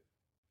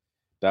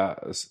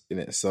in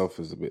itself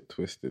is a bit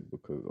twisted,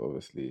 because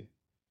obviously,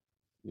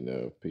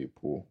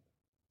 people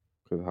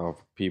could have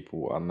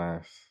people are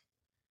nice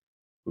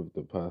with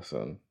the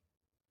person.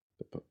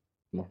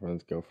 My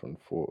friend's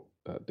girlfriend thought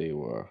that they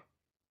were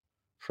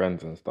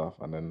friends and stuff,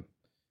 and then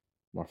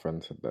my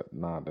friend said that,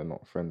 nah, they're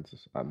not friends.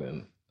 And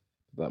then,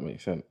 does that make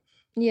sense?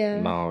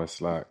 Yeah. Now it's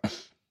like,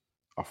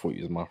 I thought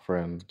you was my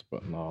friend,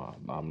 but no,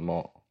 I'm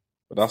not.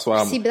 But that's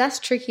why but that's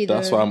tricky, though.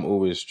 That's why I'm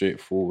always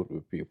straightforward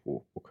with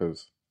people,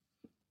 because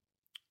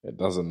it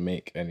doesn't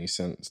make any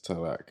sense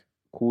to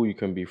cool, you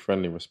can be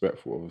friendly,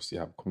 respectful, obviously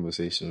have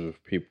conversations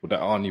with people that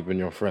aren't even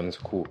your friends,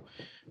 cool.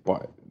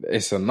 But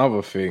it's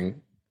another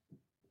thing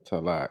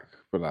to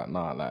be like,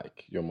 nah,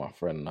 you're my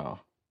friend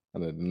now.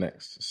 And then the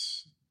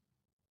next...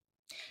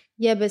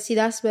 Yeah, but see,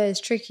 that's where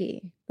it's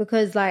tricky,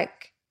 because I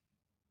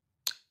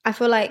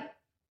feel like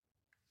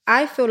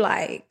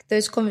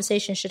those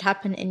conversations should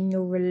happen in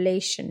your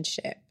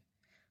relationship.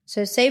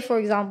 So say, for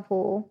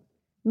example,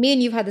 me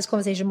and you've had this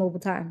conversation multiple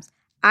times.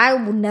 I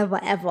will never,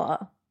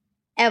 ever,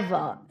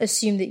 ever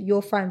assume that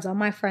your friends are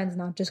my friends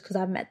now just because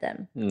I've met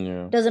them.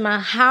 Yeah. Doesn't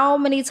matter how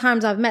many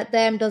times I've met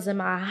them. Doesn't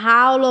matter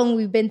how long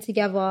we've been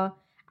together.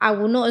 I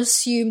will not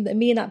assume that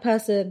me and that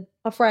person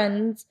are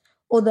friends,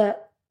 or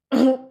that...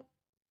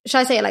 Should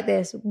I say it like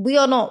this? We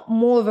are not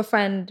more of a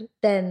friend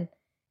than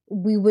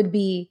we would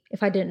be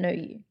if I didn't know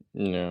you.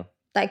 Yeah.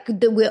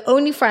 We're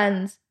only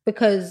friends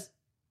because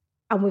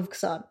I'm with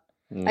Kasan.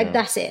 Yeah.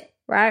 That's it,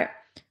 right?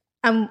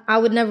 And I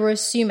would never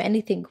assume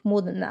anything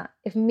more than that.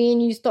 If me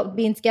and you stopped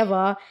being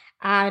together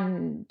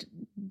and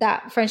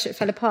that friendship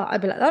fell apart,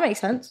 I'd be like, that makes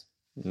sense.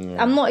 Yeah.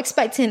 I'm not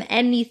expecting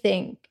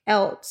anything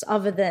else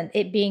other than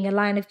it being a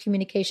line of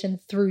communication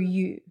through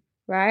you,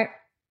 right?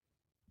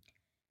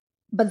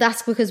 But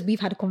that's because we've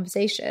had a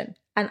conversation,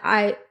 and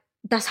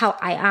that's how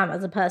I am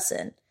as a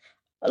person.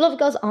 A lot of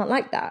girls aren't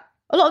like that.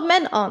 A lot of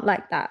men aren't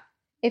like that.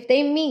 If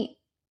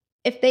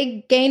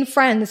they gain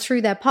friends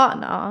through their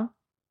partner,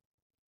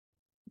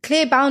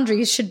 clear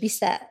boundaries should be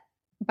set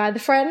by the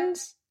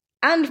friends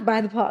and by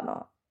the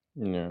partner.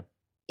 Yeah.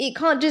 It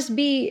can't just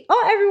be,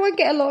 everyone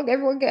get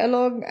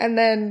along, and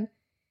then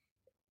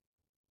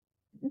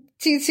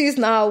two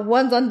now,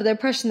 one's under the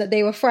impression that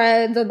they were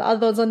friends and the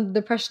other's under the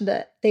impression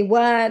that they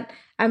weren't,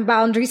 and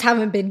boundaries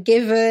haven't been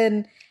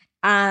given,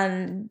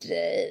 and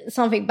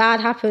something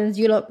bad happens,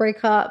 you lot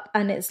break up,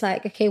 and it's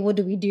like, okay, what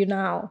do we do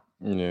now?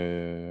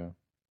 Yeah.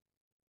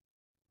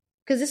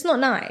 Because it's not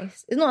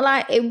nice. It's not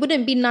like, it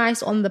wouldn't be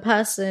nice on the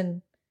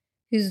person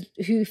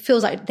who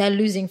feels like they're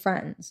losing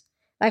friends.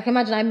 Like,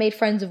 imagine I made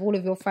friends with all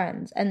of your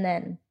friends and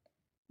then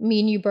me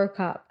and you broke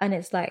up, and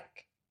it's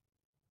like,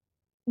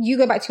 you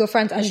go back to your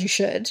friends as you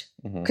should,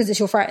 because it's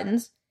your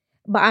friends.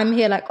 But I'm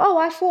here like, oh,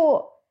 I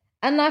thought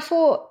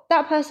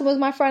that person was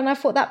my friend. I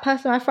thought that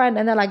person my friend.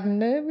 And they're like,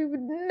 no, we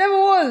never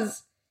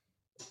was.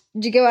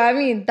 Do you get what I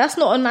mean? That's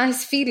not a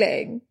nice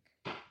feeling.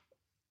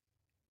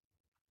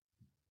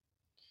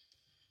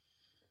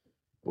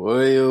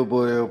 Boy, oh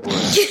boy, oh boy.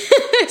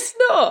 It's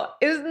not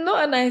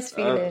a nice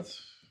feeling.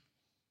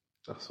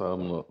 That's why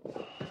I'm not.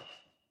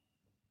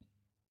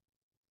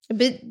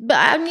 But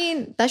I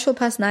mean, that's your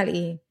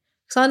personality.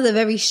 Sounds a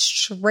very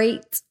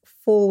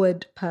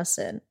straightforward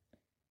person.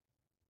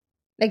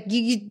 Like,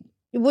 you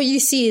what you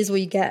see is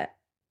what you get.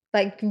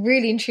 Like,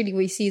 really and truly,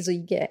 what you see is what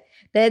you get.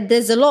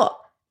 There's a lot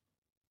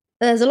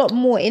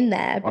more in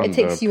there, but it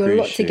takes you a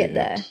lot to get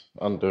there.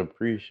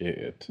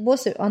 Underappreciated.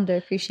 What's it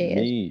underappreciated?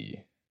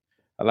 Me.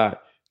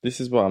 This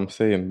is what I'm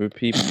saying. But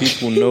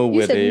people know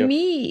where they are.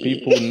 Me.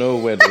 People know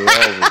where they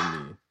are with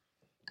me.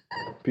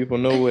 People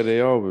know where they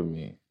are with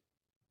me.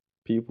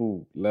 A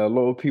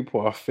lot of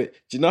people are fake.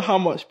 Do you know how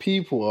much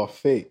people are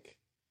fake?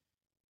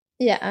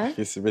 Yeah.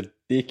 It's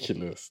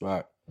ridiculous.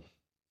 Like,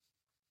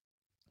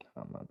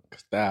 oh man,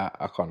 because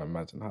I can't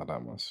imagine how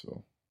that must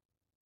feel.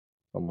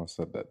 Someone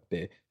said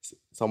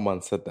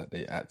that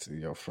they actually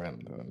your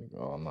friend, and you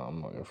go, oh no,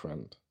 I'm not your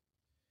friend.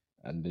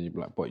 And then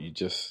you're like, but you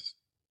just...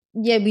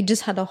 Yeah, we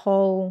just had I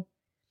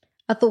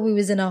thought we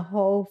was in a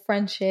whole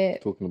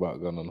friendship. Talking about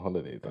going on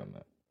holidays and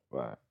that.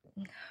 Right.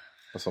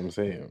 That's what I'm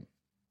saying.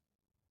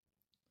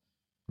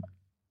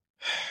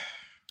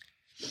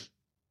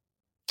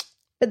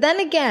 But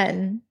then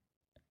again,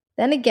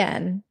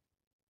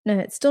 no,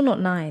 it's still not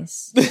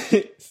nice.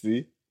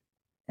 See?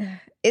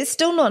 It's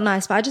still not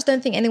nice, but I just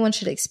don't think anyone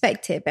should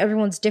expect it. But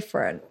everyone's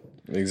different.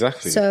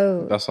 Exactly.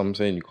 So that's what I'm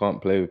saying. You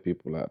can't play with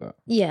people like that.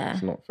 Yeah.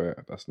 It's not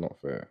fair. That's not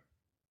fair.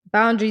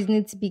 Boundaries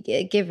need to be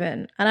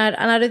given. And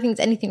I don't think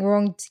there's anything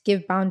wrong to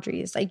give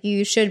boundaries. Like,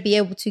 you should be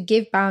able to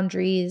give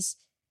boundaries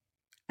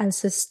and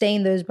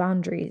sustain those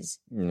boundaries.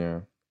 Yeah.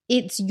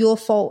 It's your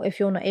fault if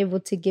you're not able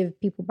to give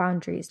people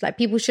boundaries. Like,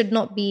 people should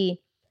not be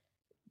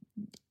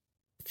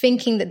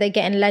thinking that they're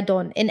getting led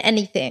on in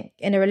anything,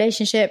 in a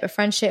relationship, a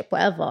friendship,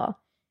 whatever.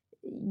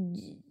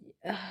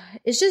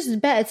 It's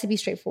just better to be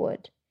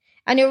straightforward.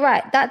 And you're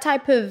right, that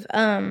type of what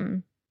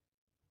am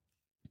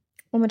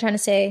I trying to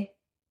say?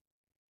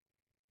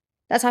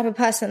 That type of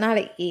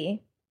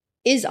personality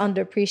is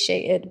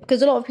underappreciated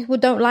because a lot of people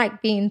don't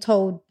like being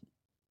told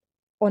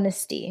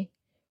honesty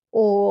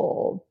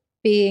or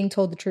being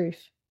told the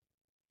truth.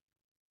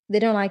 They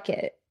don't like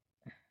it.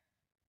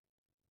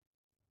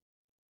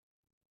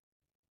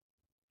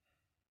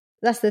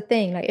 That's the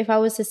thing. Like, if I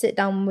was to sit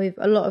down with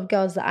a lot of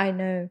girls that I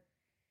know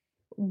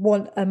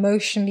want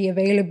emotionally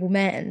available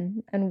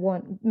men and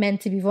want men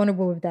to be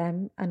vulnerable with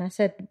them, and I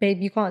said,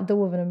 babe, you can't deal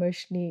with an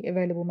emotionally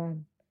available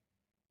man,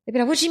 they'd be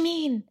like, what do you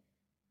mean?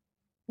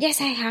 Yes,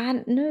 I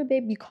can. No,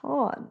 babe, you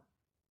can't.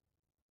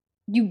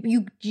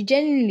 You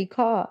genuinely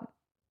can't.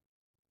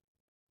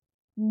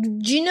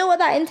 Do you know what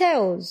that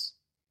entails?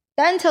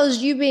 That entails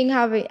you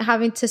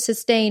having to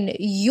sustain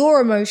your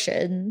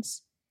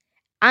emotions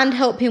and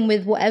help him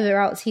with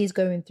whatever else he's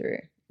going through.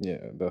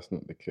 Yeah, that's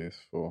not the case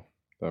for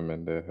them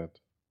in their head.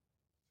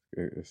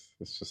 It's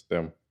just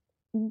them.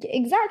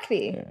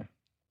 Exactly. Yeah.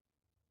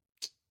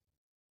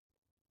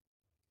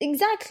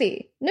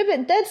 Exactly. No,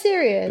 but dead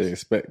serious. They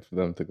expect for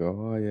them to go,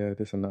 oh yeah,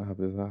 this and that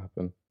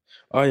happened.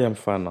 Oh yeah, I'm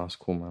fine now. It's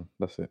cool, man.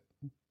 That's it.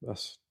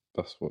 That's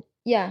what.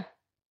 Yeah.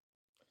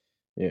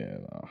 Yeah.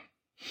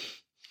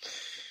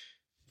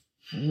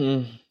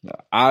 No.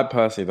 I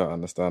personally don't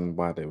understand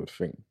why they would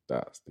think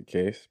that's the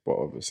case, but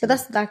obviously. But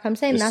that's like I'm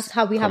saying. That's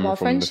how we have our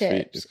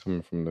friendships. It's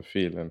coming from the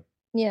feeling.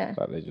 Yeah.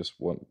 That they just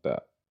want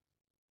that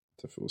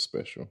to feel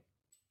special.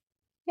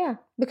 Yeah,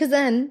 because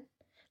then,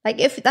 like,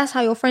 if that's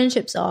how your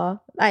friendships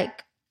are,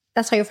 like,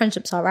 that's how your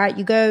friendships are, right?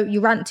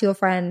 You rant to your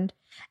friend,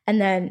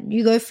 and then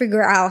you go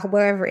figure it out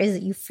wherever it is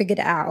that you figured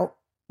it out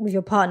with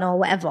your partner or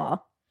whatever,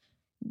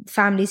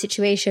 family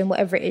situation,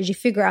 whatever it is, you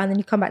figure it out, and then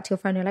you come back to your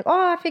friend and you're like,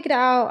 oh, I figured it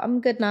out.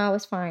 I'm good now.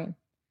 It's fine.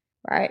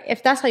 Right?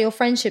 If that's how your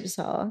friendships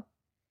are,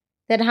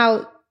 then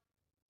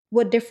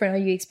what different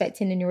are you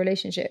expecting in your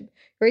relationship?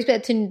 You're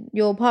expecting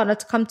your partner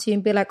to come to you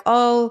and be like,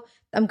 oh,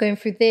 I'm going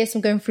through this, I'm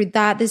going through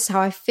that, this is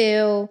how I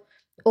feel,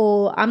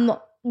 or I'm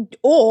not,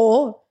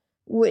 or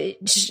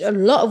which a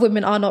lot of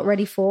women are not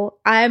ready for,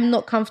 I'm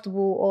not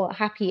comfortable or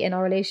happy in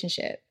our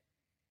relationship.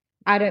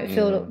 I don't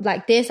feel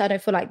like this, I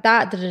don't feel like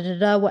that,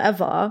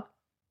 whatever.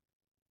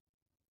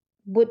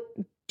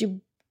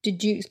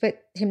 Did you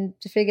expect him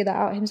to figure that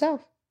out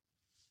himself?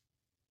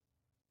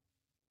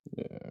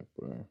 Yeah,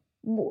 bro.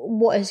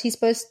 What is he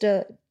supposed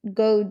to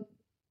go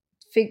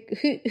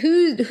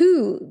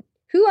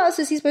who else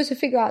is he supposed to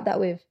figure out that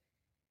with?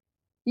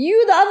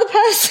 You the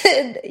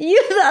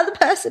other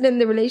person in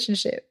the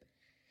relationship.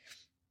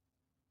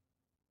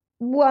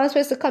 what I'm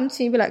supposed to come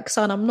to you and be like,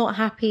 son, I'm not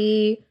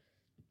happy.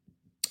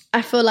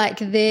 I feel like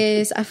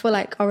this. I feel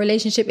like our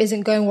relationship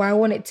isn't going where I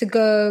want it to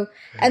go.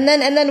 And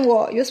then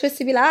what? You're supposed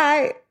to be like,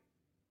 all right,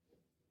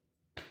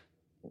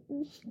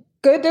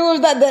 go deal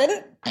with that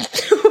then.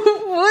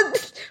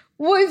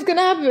 What is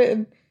gonna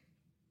happen?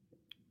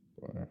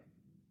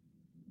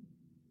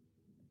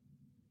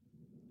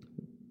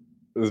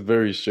 It's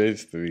very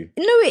strange to me.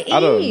 No, it is.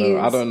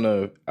 I don't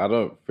know. I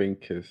don't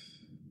think it's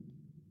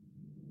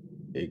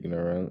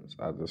ignorance.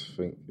 I just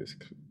think it's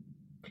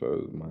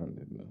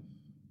closed-mindedness.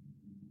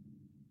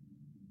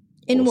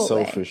 In what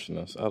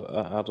selfishness. way?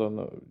 I don't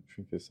know. I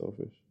think it's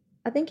selfish.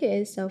 I think it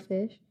is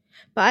selfish.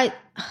 But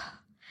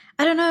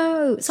I don't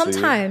know.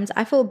 Sometimes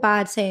I feel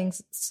bad saying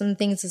some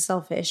things are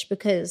selfish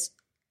because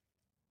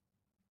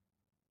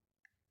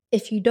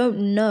if you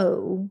don't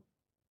know,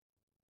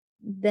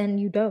 then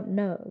you don't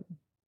know.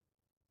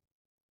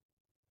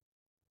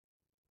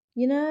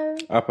 You know?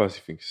 I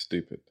personally think it's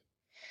stupid.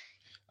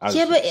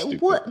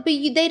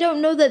 They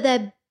don't know that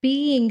they're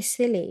being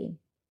silly.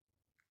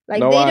 Like,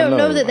 no, they don't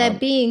know that they're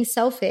being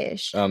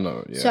selfish. I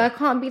know, yeah. So I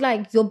can't be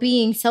like, you're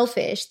being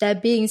selfish. They're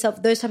being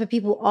those type of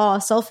people are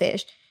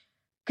selfish.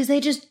 Because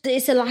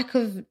it's a lack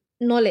of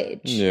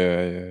knowledge.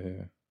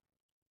 Yeah.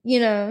 You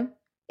know?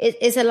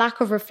 It's a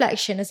lack of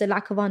reflection. It's a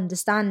lack of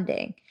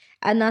understanding.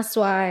 And that's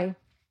why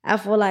I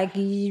feel like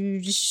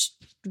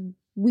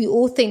we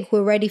all think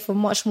we're ready for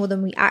much more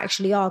than we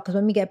actually are. Because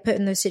when we get put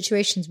in those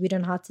situations, we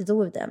don't know how to deal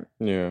with them.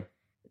 Yeah.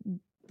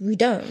 We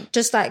don't.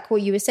 Just like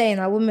what you were saying,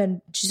 that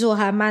woman, she saw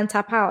her man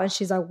tap out and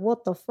she's like,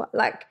 what the fuck?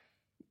 Like,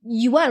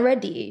 you weren't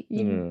ready.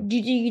 You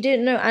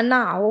didn't know. And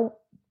now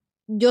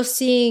you're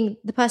seeing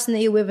the person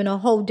that you're with in a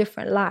whole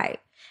different light.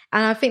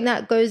 And I think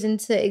that goes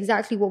into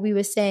exactly what we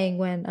were saying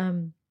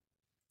when,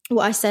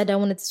 what I said I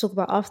wanted to talk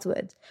about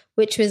afterwards,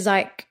 which was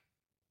like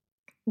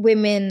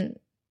women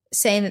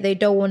saying that they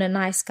don't want a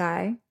nice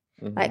guy.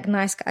 Mm-hmm. Like,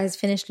 nice guys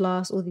finish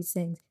last, all these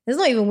things. There's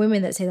not even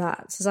women that say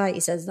that. Society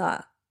says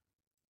that.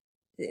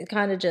 It's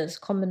kind of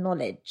just common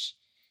knowledge,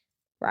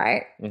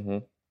 right? Mm-hmm.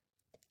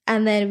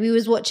 And then we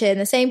was watching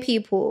the same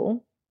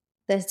people,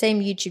 the same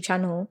YouTube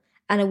channel,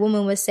 and a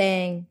woman was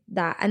saying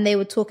that, and they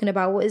were talking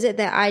about, what is it,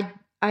 their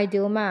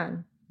ideal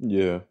man?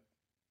 Yeah.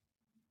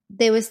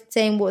 They were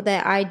saying what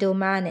their ideal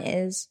man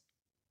is,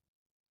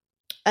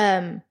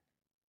 but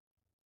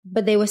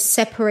they were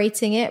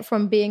separating it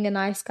from being a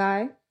nice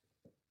guy.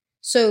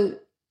 So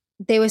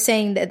they were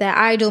saying that their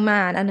ideal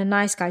man and a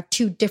nice guy,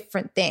 two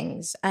different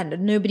things. And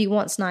nobody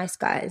wants nice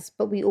guys,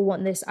 but we all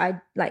want this.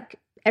 Like,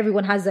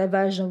 everyone has their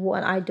version of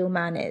what an ideal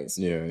man is.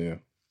 Yeah.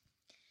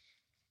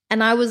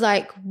 And I was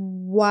like,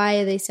 why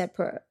are they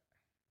separate?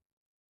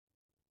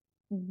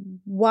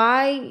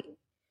 Why?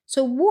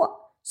 So what?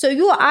 So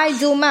your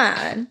ideal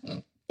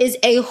man is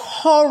a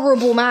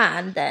horrible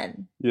man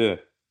then? Yeah.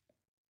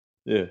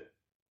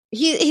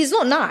 He's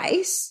not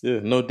nice. Yeah,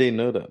 no, they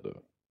know that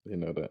though. They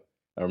know that.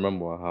 I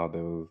remember how they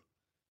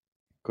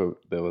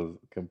was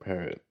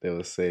comparing. They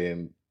were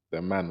saying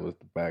the man was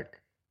the bag.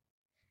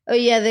 Oh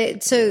yeah,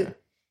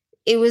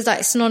 it was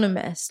like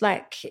synonymous.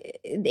 Like,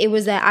 it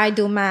was their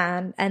ideal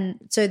man, and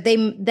so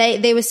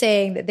they were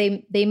saying that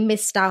they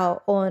missed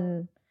out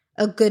on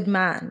a good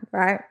man,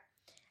 right?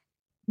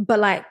 But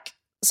like,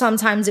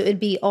 sometimes it would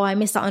be, oh, I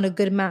missed out on a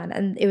good man,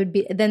 and it would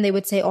be, then they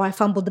would say, oh, I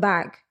fumbled the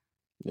bag.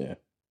 Yeah.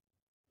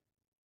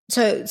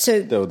 So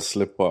they would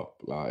slip up.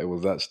 Like, it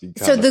was actually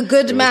the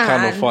good man,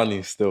 kind of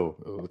funny still.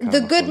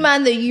 The good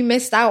man that you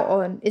missed out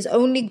on is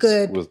only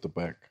good was the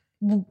bag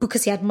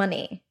because he had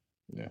money.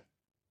 Yeah.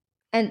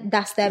 And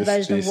that's their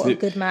version of what a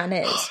good man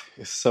is.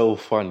 It's so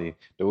funny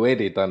the way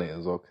they done it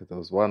as well. Because there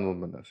was one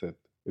woman that said,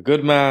 "A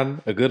good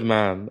man, a good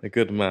man, a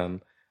good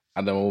man,"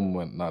 and then one woman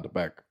went, "Nah, the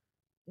bag."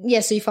 Yeah,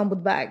 so you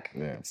fumbled the bag.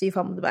 Yeah. So you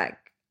fumbled the bag,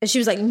 and she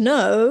was like,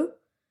 "No."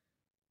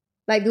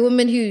 Like, the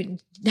woman who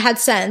had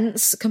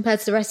sense compared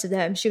to the rest of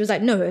them, she was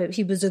like, no,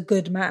 he was a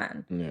good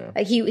man. Yeah.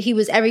 Like, he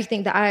was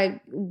everything that I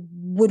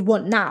would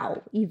want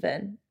now,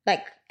 even.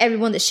 Like,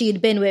 everyone that she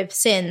had been with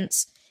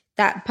since,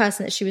 that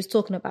person that she was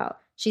talking about,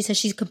 she said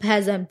she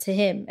compares them to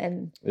him,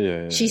 and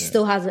she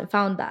still hasn't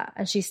found that,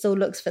 and she still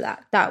looks for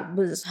that. That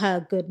was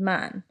her good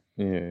man.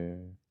 Yeah.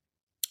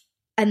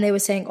 And they were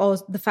saying, oh,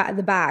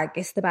 the bag,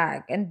 it's the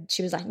bag. And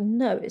she was like,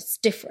 no, it's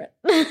different.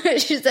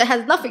 She said it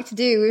has nothing to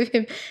do with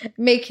him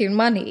making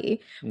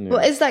money. Yeah.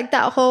 But it's like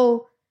that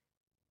whole,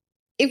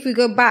 if we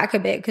go back a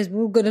bit, because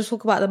we're going to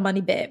talk about the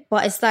money bit,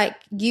 but it's like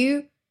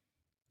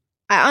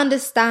I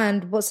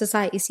understand what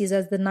society sees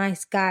as the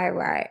nice guy,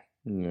 right?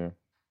 Yeah.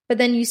 But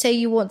then you say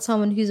you want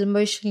someone who's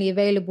emotionally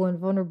available and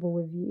vulnerable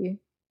with you.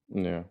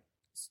 Yeah.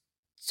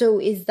 So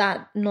is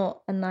that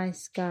not a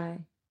nice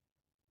guy?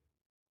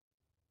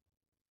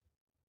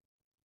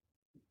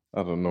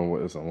 I don't know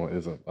what is and what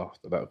isn't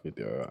after that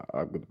video.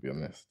 I'm going to be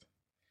honest.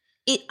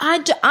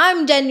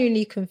 I'm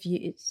genuinely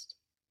confused.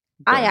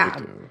 I am.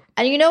 Video.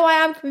 And you know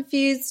why I'm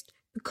confused?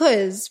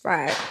 Because,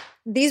 right,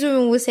 these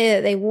women will say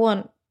that they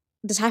want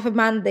the type of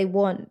man they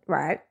want,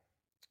 right?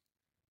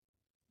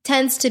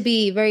 tends to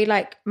be very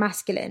like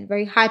masculine,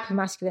 very hyper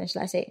masculine,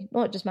 shall I say?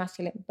 Not just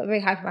masculine, but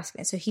very hyper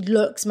masculine. So he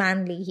looks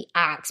manly, he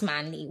acts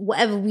manly,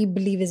 whatever we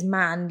believe is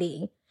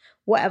manly,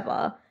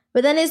 whatever.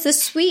 But then it's the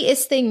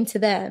sweetest thing to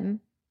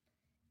them,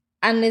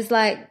 and it's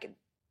like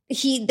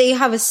they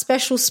have a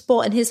special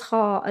spot in his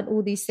heart and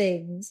all these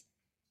things.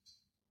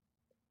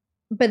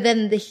 But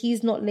then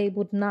he's not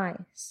labeled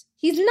nice.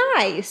 He's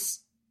nice.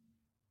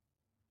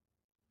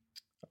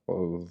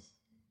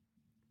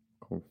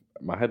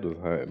 My head was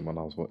hurting when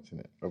I was watching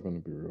it. I'm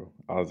going to be real.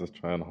 I was just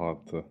trying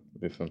hard to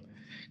listen.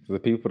 Because the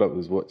people that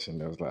was watching,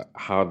 there was like,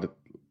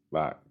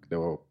 they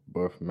were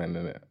both men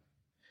in it.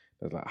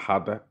 There's like,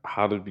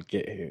 how did we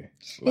get here?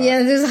 Like,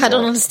 yeah, I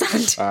don't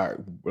understand.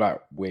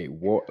 Wait,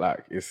 what?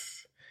 Like,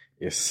 it's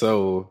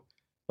so,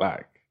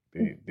 like,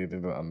 they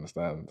didn't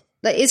understand.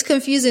 Like, it's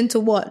confusing to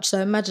watch,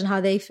 so imagine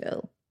how they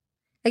feel.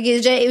 Like,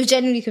 it was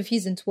genuinely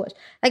confusing to watch.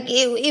 Like,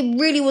 it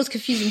really was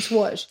confusing to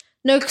watch.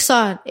 No,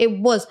 Ksan, it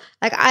was.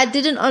 Like, I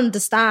didn't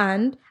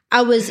understand.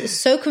 I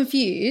was so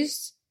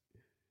confused.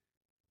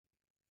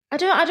 I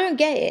don't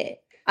get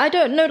it. I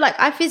don't know. Like,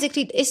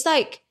 it's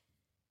like,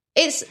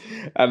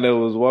 And there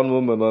was one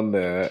woman on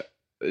there,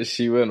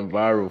 she went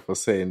viral for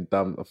saying,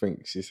 damn, I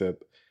think she said,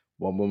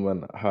 one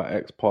woman, her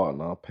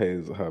ex-partner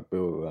pays her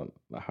bills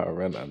and her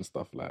rent and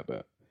stuff like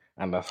that.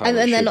 And that's how and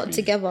then they're not be.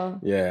 Together.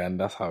 Yeah, and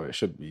that's how it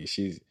should be.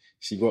 She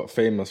got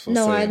famous for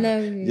saying... No, I know.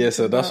 Yeah,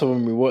 so that's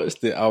when we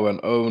watched it, I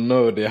went, oh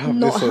no, they have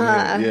not this on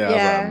her. Here. Yeah,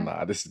 I was like,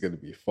 nah, this is going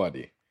to be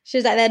funny. She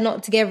was like, they're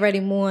not together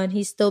anymore, and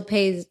he still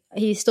pays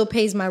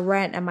my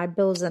rent and my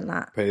bills and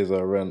that. Pays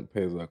her rent,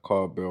 pays her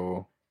car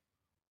bill.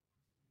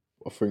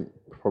 I think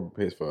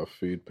probably pays for her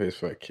food, pays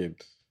for her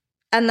kids.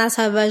 And that's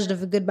her version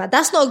of a good man.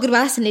 That's not a good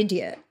man, that's an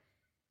idiot.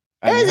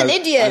 That's an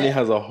idiot. And he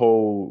has a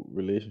whole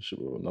relationship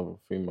with another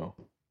female.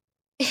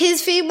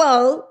 His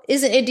female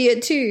is an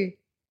idiot too.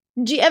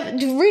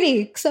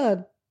 Really,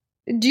 son?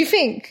 Do you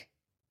think?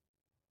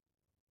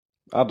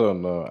 I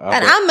don't know.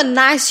 I'm a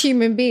nice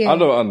human being. I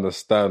don't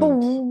understand.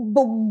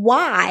 But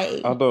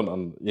why?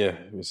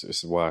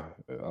 It's why.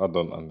 I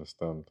don't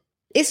understand.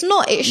 It's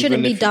not. It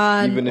shouldn't be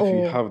done. Even if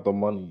you have the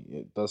money,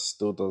 it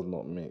still does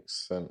not make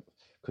sense.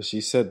 Because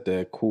she said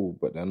they're cool,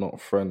 but they're not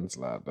friends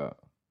like that.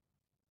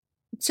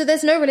 So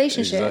there's no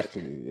relationship.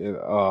 Exactly.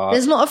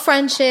 There's not a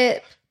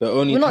friendship.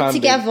 We're not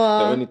together.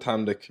 The only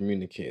time they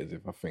communicate is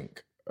if I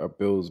think a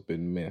bill's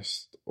been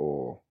missed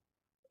or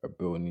a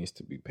bill needs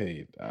to be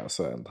paid at a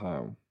certain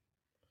time.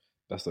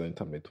 That's the only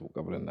time they talk.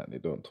 Other than that, they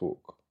don't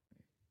talk.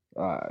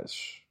 Boy.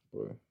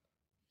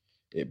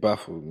 It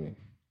baffles me.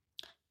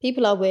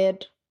 People are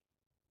weird.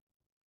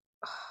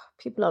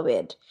 People are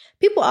weird.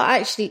 People are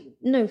actually...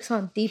 No,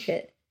 can't deep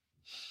it.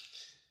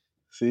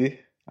 See?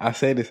 I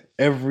say this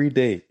every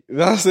day.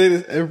 I say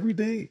this every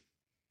day.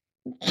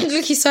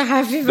 Look, you're so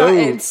happy about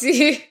it.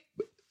 See?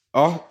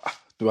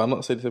 Do I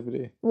not say this every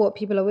day? What?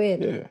 People are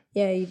weird? Yeah.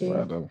 Yeah, you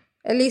do.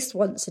 At least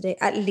once a day.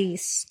 At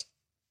least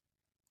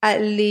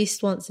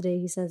once a day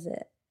he says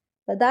it.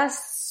 But that's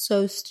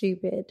so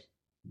stupid.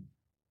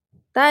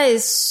 That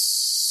is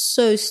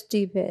so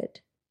stupid.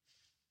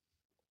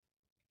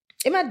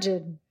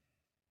 Imagine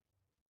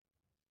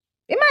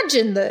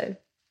though.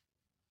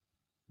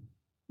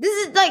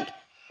 This is like...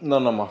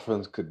 None of my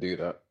friends could do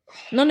that.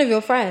 None of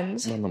your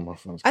friends? None of my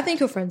friends could. I think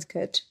your friends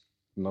could.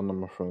 None of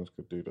my friends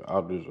could do that.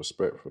 I'd lose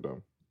respect for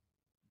them.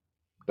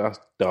 That's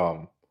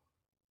dumb.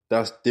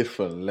 That's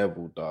different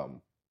level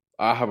dumb.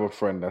 I have a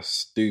friend that's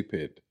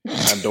stupid.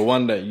 And the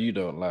one that you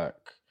don't like,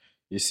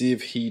 you see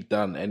if he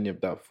done any of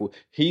that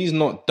he's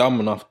not dumb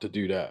enough to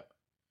do that.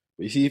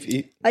 But you see if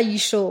he... Are you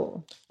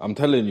sure? I'm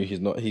telling you, he's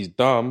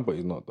dumb, but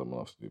he's not dumb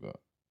enough to do that.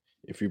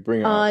 If you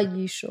bring it up... Are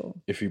you sure?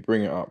 If you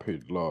bring it up,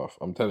 he'd laugh.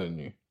 I'm telling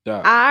you.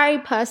 That I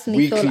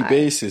personally feel like... Weekly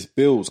basis,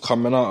 bills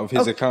coming out of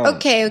his account.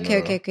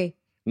 Okay.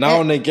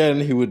 Now and again,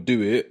 he would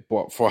do it,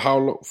 but for how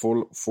long?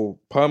 For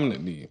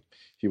permanently,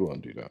 he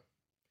won't do that.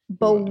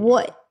 But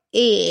what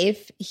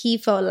if he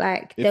felt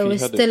like there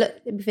was still...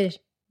 Let me finish.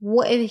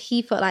 What if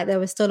he felt like there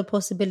was still a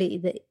possibility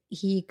that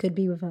he could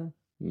be with her?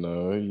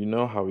 No, you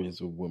know how he is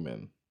with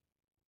women.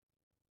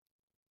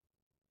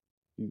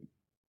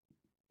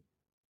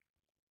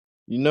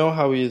 You know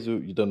how he is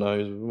with... You don't know how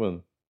he is with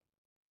women.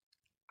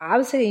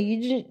 I'm saying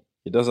you didn't...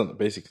 He doesn't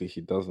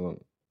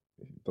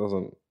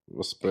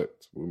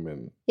respect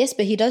women. Yes,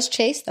 but he does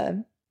chase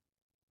them.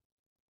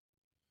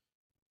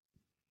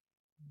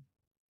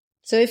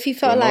 So if he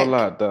felt not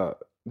like that,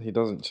 he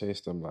doesn't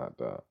chase them like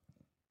that.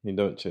 He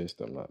don't chase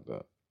them like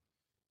that.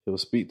 He'll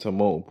speak to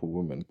multiple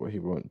women, but he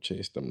won't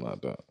chase them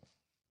like that.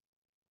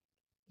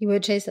 He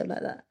won't chase them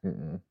like that?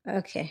 Mm-mm.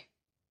 Okay.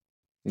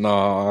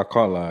 No, I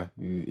can't lie.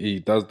 He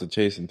does the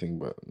chasing thing,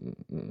 but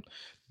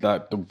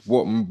like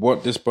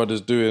what this brother's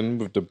doing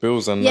with the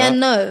bills and that. Yeah,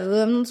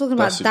 no, I'm not talking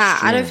about that.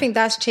 Extreme. I don't think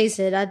that's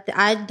chasing. I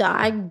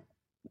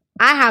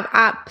have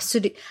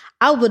absolutely...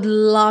 I would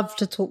love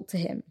to talk to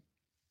him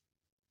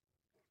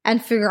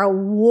and figure out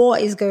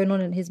what is going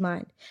on in his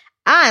mind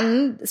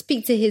and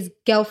speak to his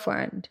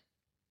girlfriend,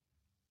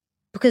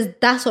 because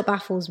that's what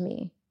baffles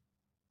me.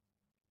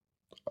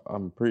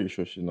 I'm pretty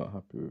sure she's not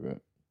happy with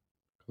it.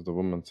 Because the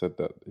woman said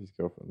that his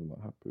girlfriend's not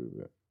happy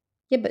with it.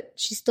 Yeah, but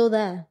she's still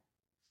there.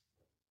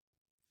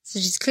 So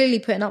she's clearly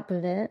putting up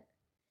with it.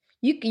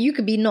 You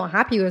could be not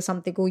happy with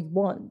something all you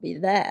want, be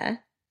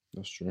there.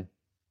 That's true.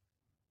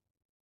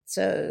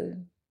 So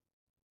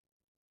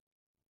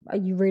are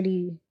you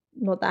really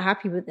not that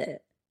happy with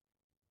it?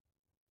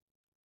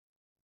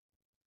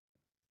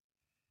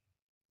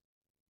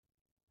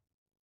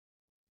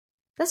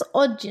 That's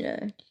odd, you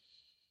know.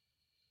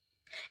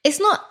 It's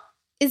not.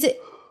 Is it?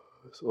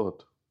 It's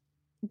odd.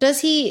 Does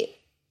she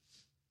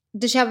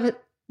have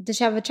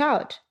a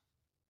child?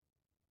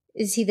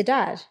 Is he the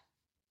dad?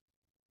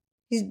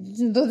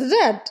 He's not the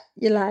dad.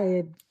 You're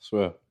lying. I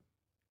swear.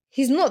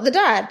 He's not the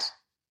dad.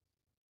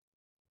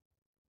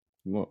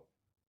 What?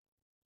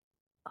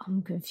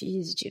 I'm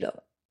confused, you know.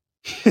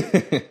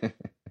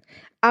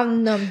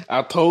 I'm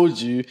I told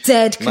you.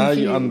 Dead confused. Now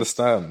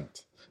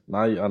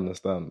you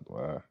understand.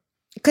 Why.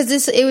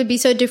 Because it would be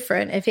so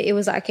different if it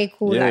was like, okay,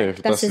 cool, yeah,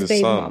 like that's his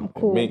baby mom.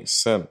 Cool. It makes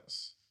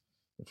sense.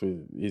 If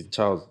his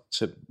child's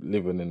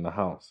living in the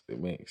house, it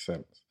makes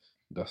sense.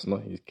 That's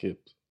not his kid.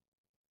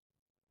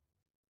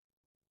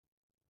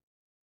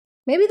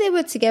 Maybe they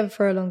were together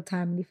for a long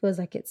time and he feels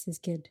like it's his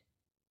kid.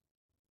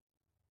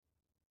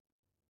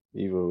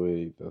 Either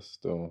way, that's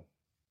still...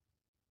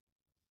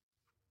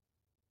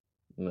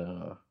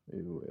 Nah,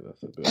 either way,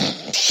 that's a bit...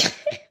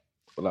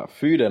 But like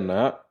food and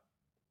that,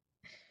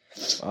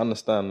 I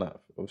understand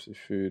that. Obviously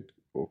food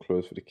or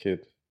clothes for the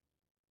kid.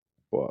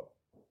 But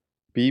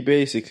he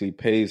basically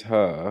pays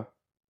her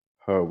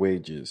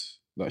wages.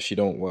 Like she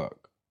don't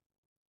work.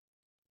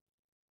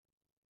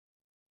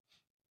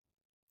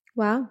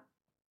 Wow.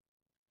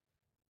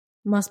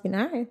 Must be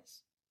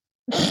nice.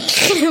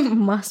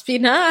 Must be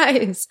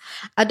nice.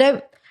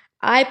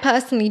 I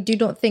personally do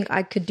not think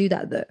I could do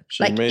that though.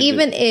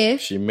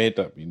 She made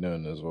that be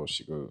known as well.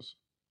 She goes,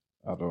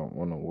 I don't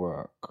want to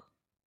work.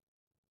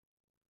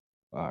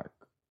 Like,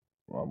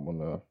 I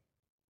want to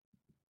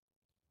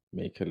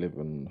make a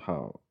living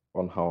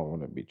on how I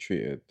want to be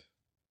treated.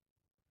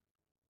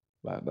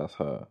 Like, that's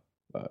her.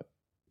 Like,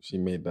 she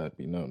made that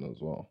be known as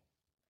well.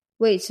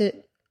 Wait, so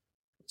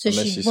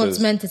she wants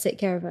men to take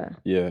care of her?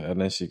 Yeah, and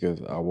then she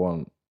goes, I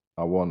want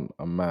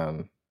a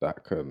man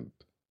that can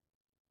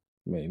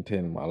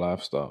maintain my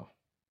lifestyle.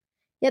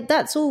 Yeah,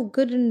 that's all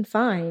good and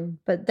fine,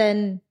 but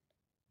then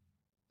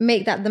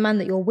make that the man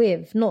that you're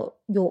with, not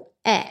your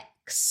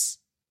ex.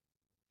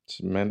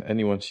 Men,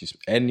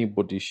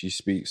 anybody she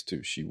speaks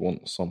to, she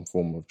wants some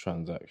form of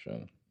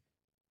transaction.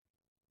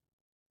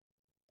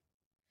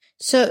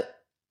 So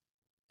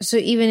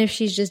even if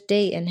she's just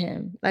dating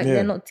him, like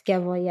they're not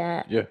together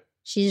yet. Yeah.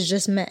 She's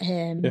just met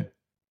him. Yeah.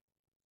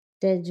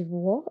 There's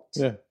what?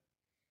 Yeah.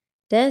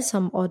 There's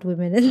some odd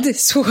women in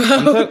this world.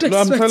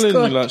 I'm telling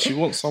you, like, she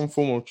wants some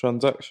form of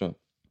transaction.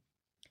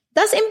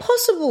 That's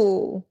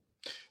impossible.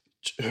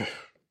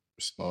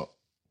 It's not.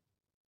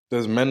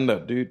 There's men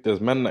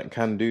that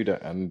can do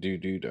that and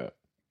do that.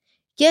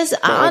 Yes,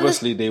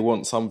 obviously they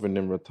want something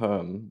in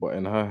return, but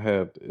in her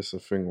head, it's a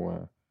thing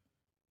where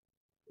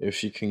if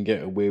she can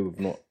get away with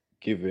not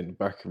giving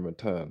back in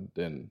return,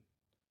 then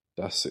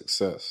that's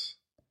success.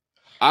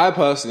 I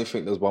personally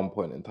think there's one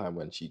point in time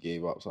when she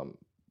gave up some,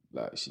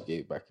 like she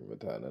gave back in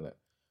return, innit?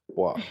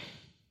 But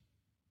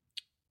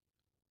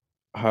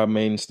her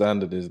main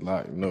standard is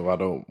like,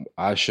 no,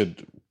 I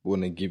should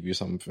want to give you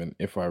something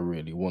if I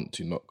really want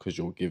to, not because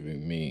you're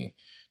giving me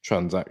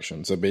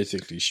transactions. So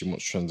basically she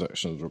wants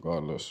transactions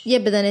regardless. Yeah,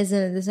 but then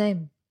isn't it the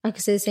same? I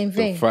could say the same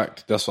thing. The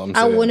fact, that's what I'm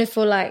saying. I want to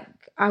feel like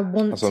I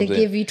want to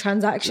give you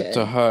transactions.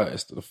 To her,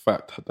 it's the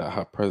fact that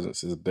her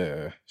presence is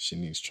there. She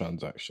needs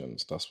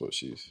transactions. That's what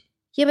she's...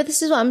 Yeah, but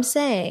this is what I'm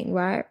saying,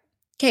 right?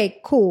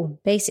 Okay, cool.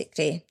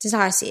 Basically, this is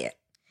how I see it.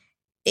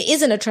 It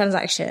isn't a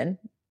transaction.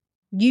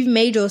 You've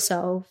made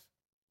yourself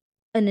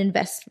an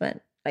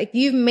investment. Like,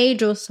 you've made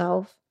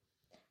yourself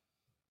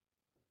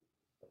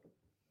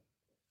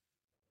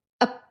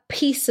a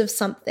piece of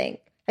something.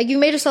 Like, you've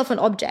made yourself an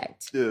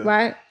object,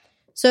 right?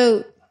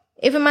 So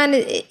if a man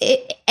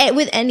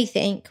with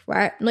anything,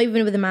 right? Not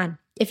even with a man.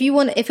 If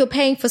you're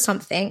paying for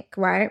something,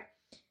 right?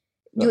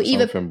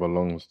 Something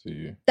belongs to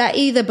you. That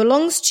either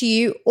belongs to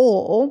you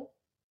or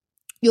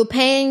you're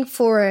paying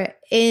for it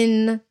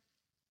in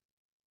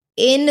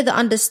the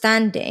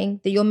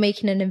understanding that you're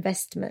making an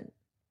investment,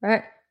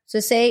 right?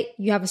 So say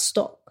you have a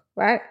stock,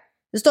 right?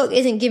 The stock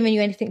isn't giving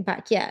you anything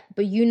back yet,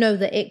 but you know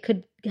that it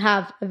could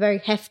have a very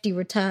hefty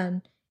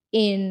return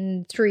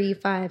in 3,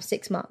 5,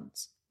 6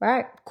 months,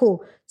 right?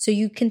 Cool. So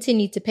you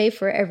continue to pay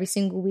for it every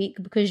single week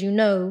because you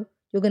know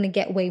you're going to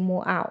get way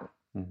more out,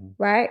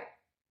 right?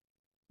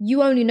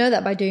 You only know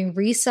that by doing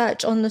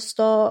research on the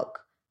stock,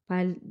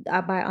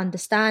 by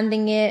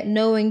understanding it,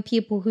 knowing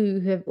people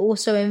who have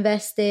also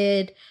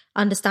invested,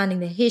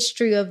 understanding the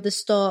history of the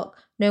stock,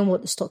 knowing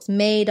what the stock's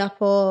made up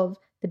of,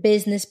 the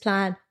business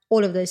plan,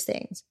 all of those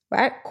things,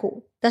 right?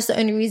 Cool. That's the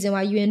only reason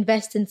why you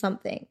invest in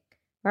something,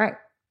 right?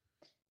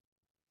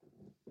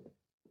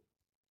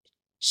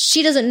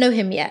 She doesn't know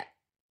him yet.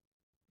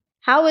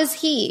 How is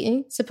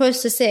he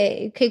supposed to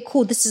say, okay,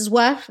 cool, this is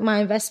worth my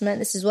investment,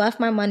 this is worth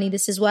my money,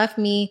 this is worth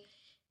me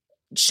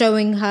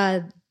showing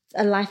her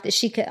a life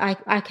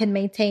that I can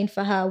maintain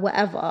for her,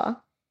 whatever,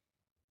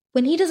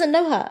 when he doesn't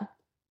know her?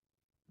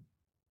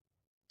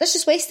 That's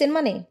just wasting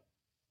money.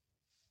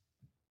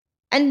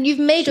 And you've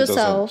made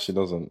yourself... She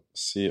doesn't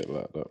see it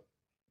like that.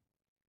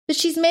 But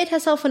she's made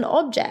herself an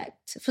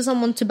object for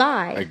someone to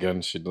buy.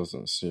 Again, she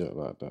doesn't see it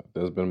like that.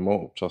 There's been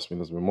multiple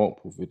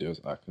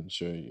videos I can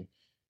show you.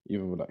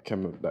 Even with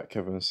that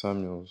Kevin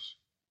Samuels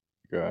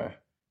guy,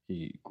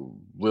 he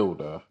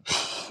grilled her.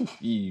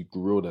 He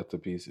grilled her to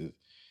pieces.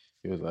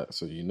 He was like,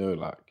 so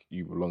like,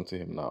 you belong to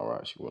him now,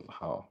 right? She went,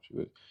 how? She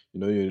went,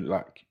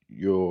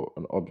 you're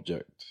an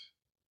object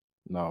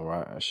now,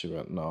 right? And she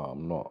went, no,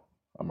 I'm not.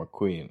 I'm a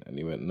queen. And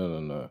he went,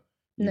 no.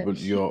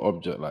 You're an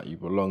object, like, you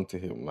belong to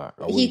him. Like,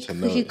 I want you to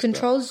know. He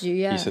controls you,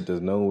 yeah. He said,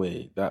 there's no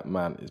way that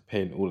man is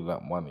paying all of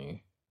that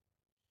money.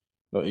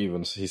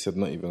 He said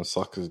not even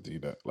suckers do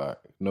that. Like,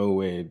 no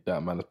way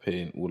that man is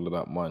paying all of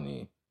that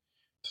money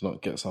to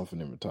not get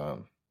something in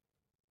return.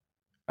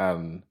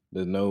 And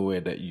there's no way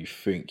that you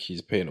think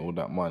he's paying all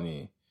that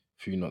money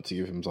for you not to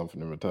give him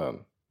something in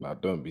return.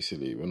 Like, don't be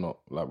silly. We're not,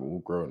 like, we're all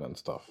grown and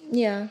stuff.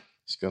 Yeah.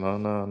 She's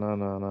going,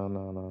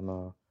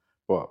 no.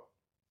 But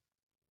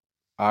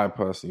I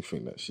personally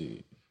think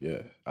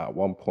that at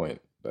one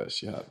point that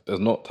she had,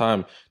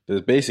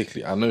 there's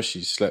basically, I know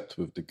she slept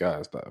with the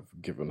guys that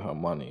have given her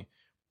money,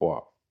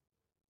 but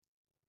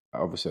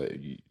obviously,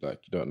 you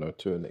don't know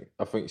too many.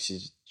 I think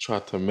she's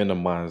tried to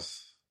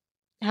minimize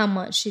how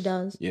much she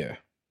does. Yeah.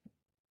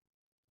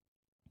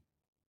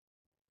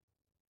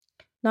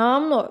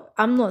 No,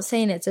 I'm not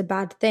saying it's a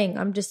bad thing.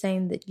 I'm just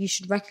saying that you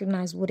should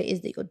recognize what it is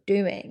that you're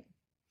doing.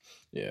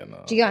 Yeah,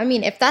 no. Do you get what I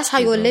mean? If that's how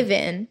you're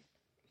living,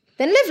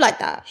 then live like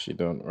that. She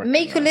don't recognize.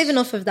 Make your living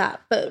off of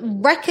that, but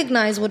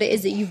recognize what it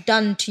is that you've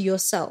done to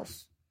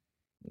yourself.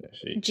 Yeah,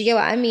 do you get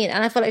what I mean?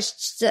 And I feel like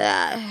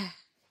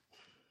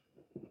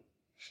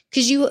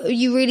because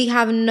you really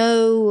have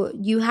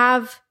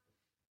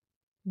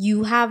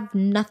you have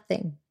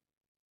nothing.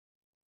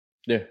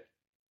 Yeah.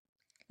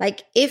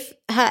 Like, if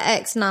her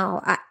ex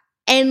now at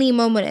any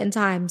moment in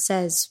time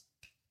says,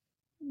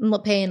 I'm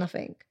not paying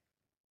nothing,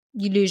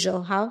 you lose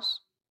your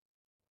house,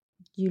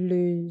 you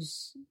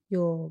lose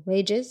your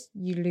wages,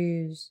 you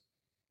lose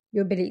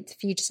your ability to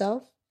feed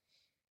yourself,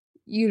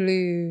 you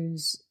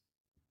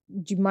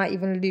might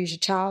even lose your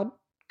child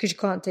because you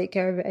can't take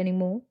care of it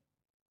anymore.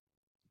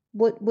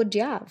 What do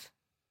you have?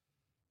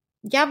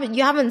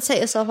 You haven't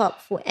set yourself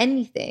up for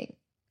anything.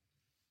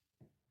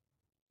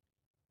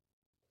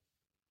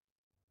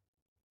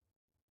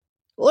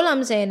 All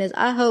I'm saying is,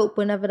 I hope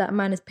whenever that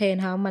man is paying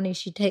her money,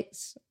 she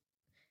takes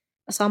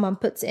someone,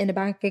 puts it in a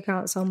bank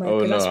account somewhere. Oh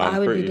no, that's what I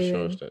would be doing.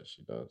 I'm pretty sure that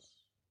she does.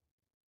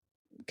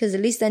 Because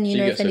at least then you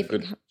know if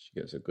anything. She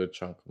gets a good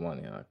chunk of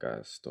money out of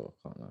guy's store,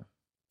 can't I?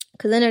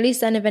 Because then at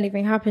least then if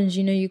anything happens,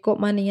 you know you got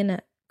money in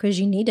it because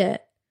you need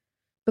it.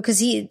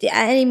 Because at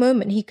any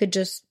moment he could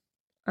just,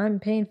 I'm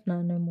paying for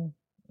now, no more.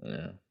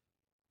 Yeah.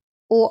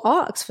 Or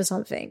ask for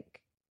something.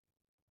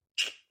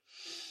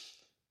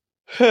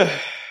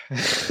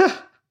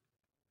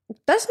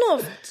 That's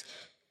not.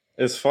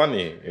 It's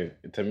funny.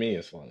 To me,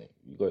 it's funny.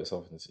 You got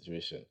yourself in a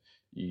situation.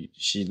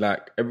 She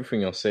like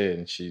everything you're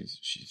saying. She's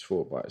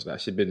thought about. It's like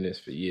she's been in this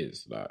for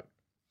years. Like,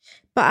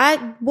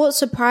 but what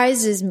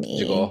surprises me.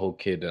 She got a whole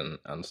kid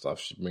and stuff.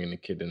 She's bringing a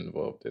kid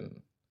involved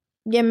in.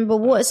 Yeah, but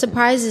what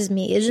surprises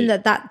me isn't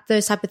that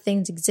those type of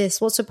things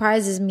exist. What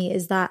surprises me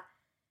is that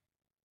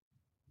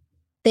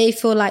they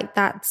feel like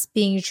that's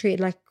being treated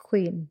like a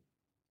queen.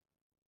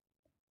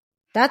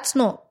 That's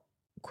not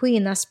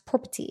queen. That's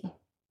property.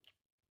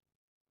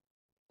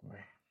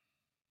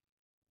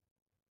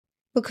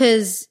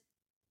 Because,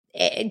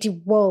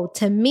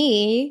 to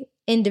me,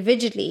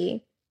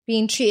 individually,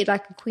 being treated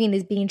like a queen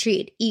is being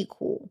treated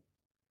equal.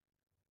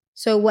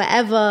 So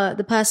whatever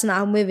the person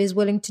that I'm with is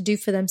willing to do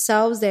for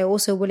themselves, they're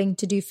also willing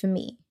to do for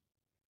me.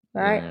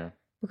 Right? Yeah.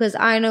 Because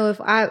I know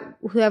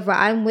whoever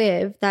I'm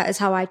with, that is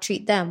how I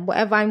treat them.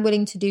 Whatever I'm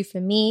willing to do for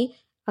me,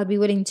 I'd be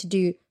willing to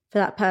do for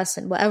that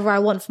person. Whatever I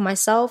want for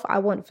myself, I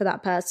want for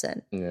that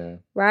person. Yeah.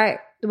 Right?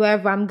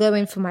 Wherever I'm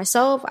going for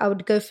myself, I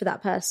would go for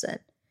that person.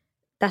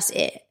 That's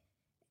it.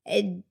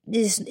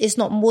 It's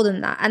not more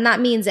than that. And that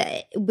means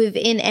that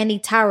within any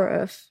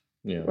tariff,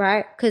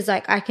 right? Because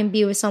like I can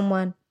be with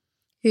someone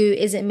who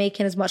isn't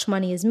making as much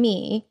money as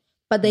me,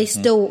 but they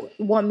still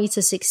want me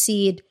to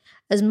succeed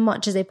as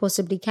much as they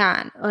possibly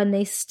can. And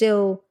they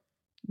still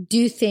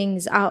do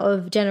things out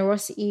of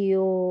generosity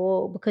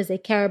or because they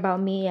care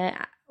about me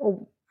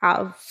or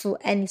for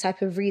any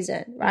type of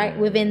reason, right?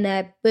 Within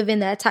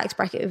their tax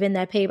bracket, within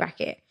their pay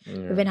bracket,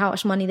 within how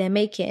much money they're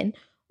making.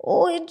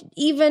 Or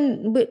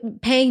even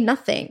paying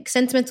nothing.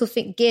 Sentimental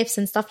gifts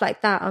and stuff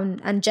like that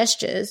and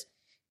gestures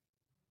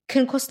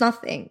can cost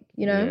nothing,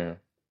 you know? Yeah.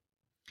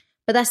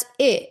 But that's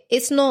it.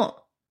 It's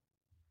not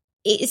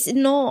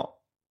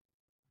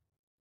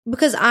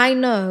because I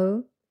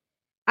know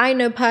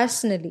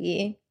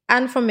personally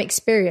and from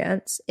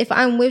experience, if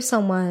I'm with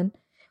someone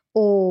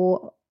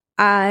or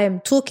I'm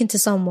talking to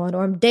someone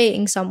or I'm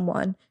dating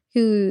someone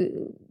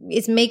who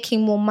is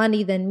making more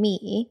money than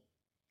me,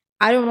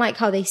 I don't like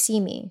how they see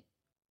me.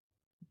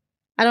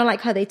 I don't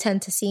like how they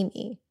tend to see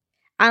me.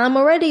 And I'm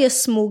already a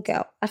small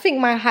girl. I think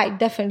my height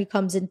definitely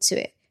comes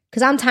into it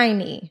because I'm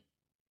tiny.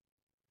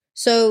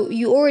 So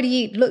you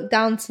already look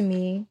down to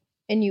me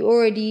and you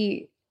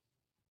already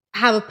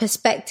have a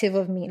perspective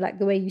of me, like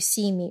the way you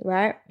see me,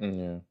 right?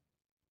 Yeah.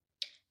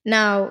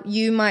 Now,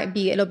 you might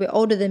be a little bit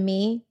older than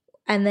me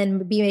and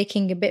then be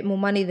making a bit more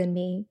money than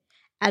me.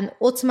 And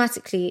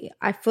automatically,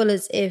 I feel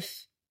as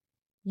if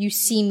you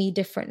see me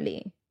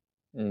differently.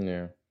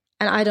 Yeah.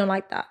 And I don't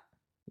like that.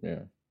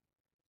 Yeah.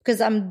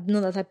 Because I'm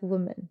not that type of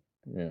woman.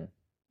 Yeah.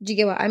 Do you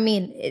get what I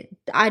mean?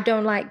 I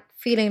don't like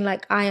feeling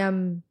like I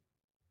am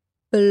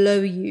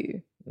below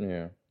you.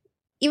 Yeah.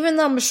 Even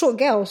though I'm a short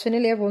girl, so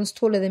nearly everyone's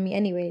taller than me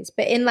anyways.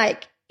 But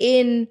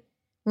in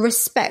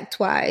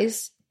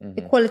respect-wise,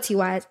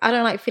 equality-wise, I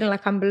don't like feeling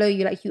like I'm below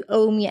you, like you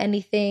owe me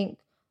anything,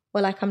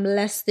 or like I'm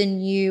less than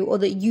you, or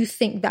that you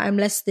think that I'm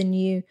less than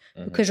you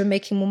because you're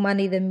making more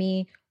money than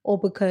me, or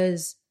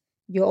because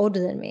you're older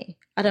than me.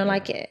 I don't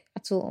like it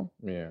at all.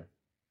 Yeah.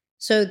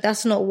 So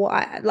that's not what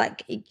I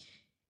like.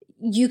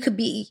 He could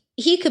be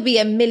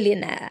a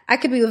millionaire. I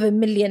could be with a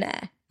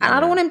millionaire. And I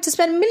don't want him to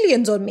spend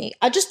millions on me.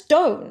 I just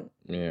don't.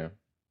 Yeah.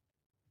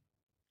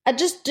 I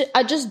just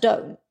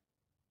don't.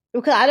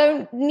 Because I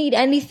don't need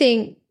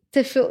anything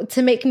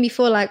to make me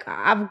feel like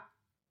I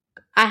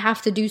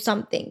have to do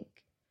something.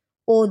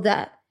 Or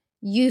that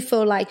you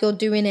feel like you're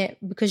doing it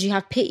because you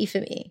have pity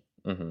for me.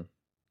 Mm-hmm.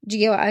 Do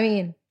you get what I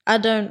mean? I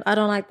don't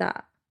like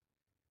that.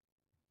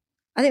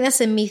 I think that's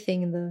a me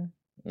thing though.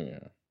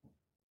 Yeah.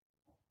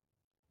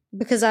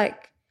 Because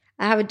like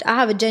I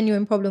have a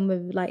genuine problem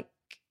with like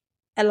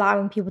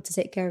allowing people to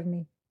take care of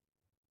me.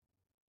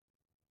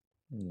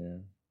 Yeah,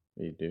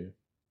 you do.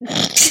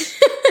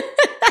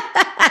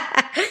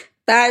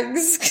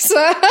 Thanks,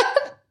 son.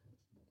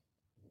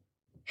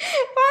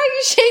 Why are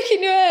you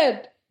shaking your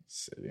head?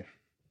 Silly.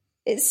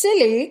 It's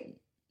silly?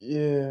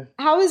 Yeah.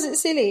 How is it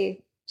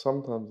silly?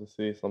 Sometimes it's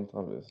silly,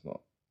 sometimes it's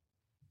not.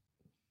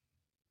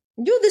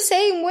 You're the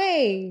same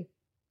way.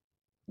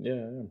 Yeah, I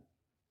am.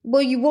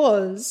 Well, you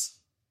was.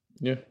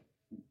 Yeah.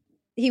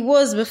 He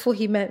was before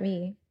he met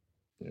me.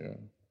 Yeah.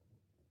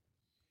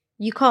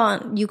 You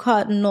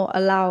can't not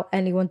allow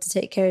anyone to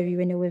take care of you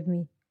when you're with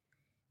me.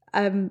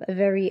 I'm a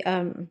very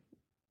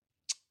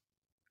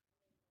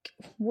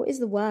what is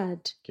the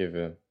word?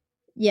 Giving.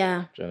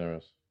 Yeah.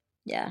 Generous.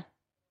 Yeah.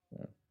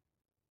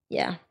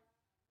 Yeah.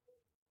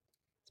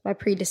 It's my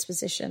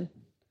predisposition.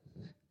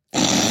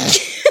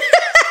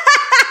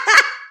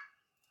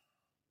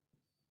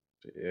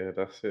 Yeah,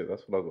 that's it.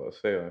 That's what I got to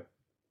say. Like.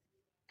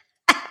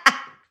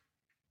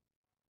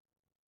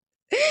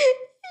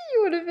 You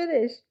want to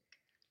finish?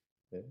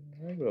 Yeah,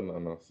 I got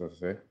nothing else to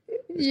say.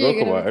 We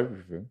spoke about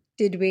everything.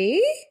 Did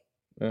we?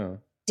 Yeah.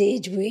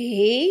 Did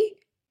we?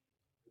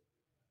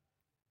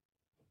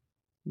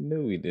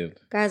 No, we did.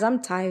 Guys,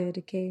 I'm tired,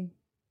 okay?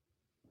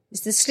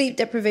 It's the sleep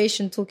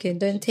deprivation talking.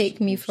 Don't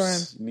take me for him.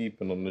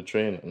 Sleeping on the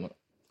train. I'm not...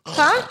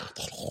 Huh?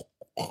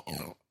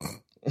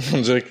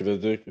 I'm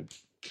joking.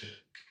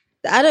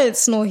 I don't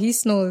snore. He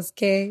snores,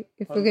 okay?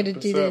 If we're going to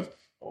do this.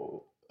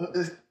 Oh.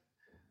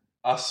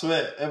 I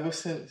swear, ever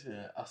since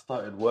I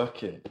started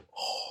working.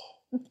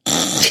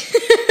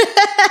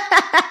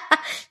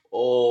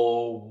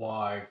 Oh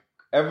my.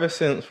 Ever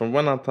since, from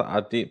when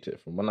I deeped it,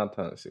 from when I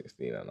turned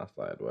 16 and I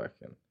started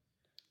working.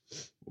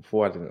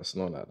 Before I didn't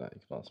snore like that.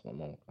 You can ask my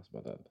mum, ask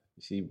my dad.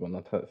 You see, when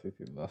I turned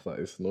 16, I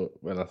started snore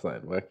when I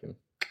started working.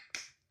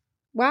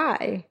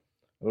 Why?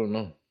 I don't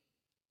know.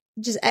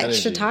 Just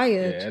extra energy.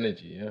 tired. Yeah,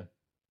 energy, yeah.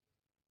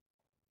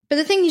 But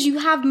the thing is, you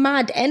have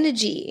mad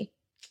energy.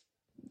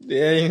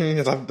 Yeah,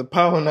 you have the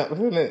power nap,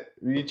 isn't it?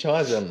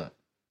 Recharge on that.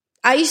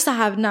 I used to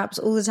have naps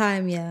all the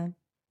time, yeah.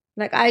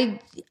 Like, I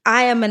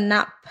am a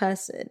nap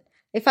person.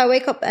 If I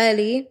wake up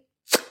early,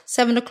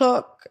 7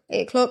 o'clock,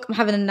 8 o'clock, I'm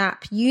having a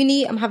nap.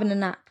 Uni, I'm having a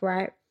nap,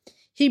 right?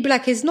 He'd be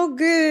like, it's not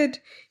good.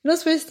 You're not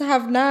supposed to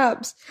have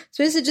naps.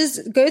 You're supposed to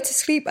just go to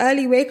sleep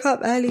early, wake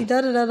up early,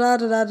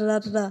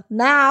 da-da-da-da-da-da-da-da.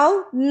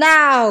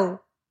 Now,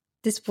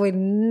 this boy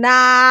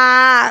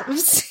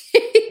naps.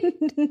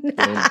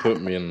 Don't put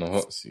me in the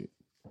hot seat.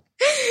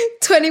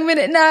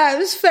 20-minute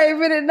naps,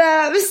 30-minute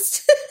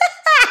naps.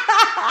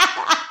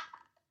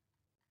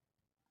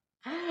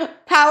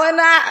 Power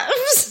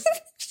naps.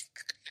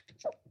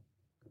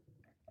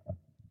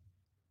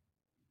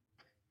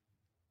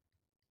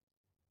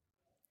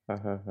 Why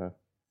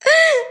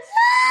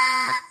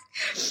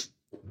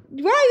are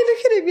you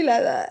looking at me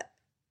like that?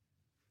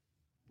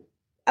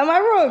 Am I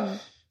wrong?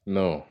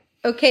 No.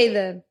 Okay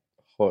then.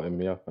 Hotting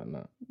me up at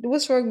that.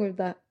 What's wrong with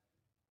that?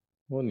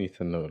 I don't need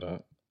to know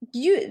that.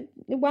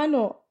 Why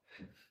not?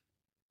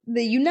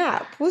 That you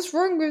nap. What's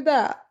wrong with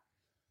that?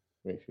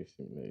 Makes me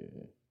seem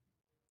lazy.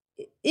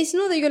 It's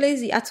not that you're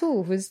lazy at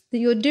all. It's that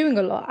you're doing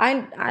a lot.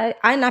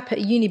 I nap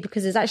at uni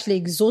because it's actually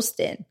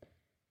exhausting.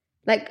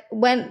 Like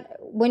when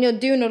you're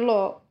doing a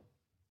lot,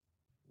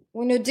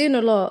 When you're doing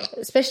a lot,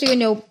 especially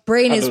when your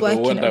brain is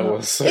working a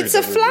lot. It's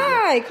a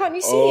fly. Can't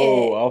you see it?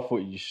 Oh, I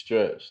thought you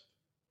stretched.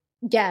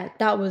 Yeah,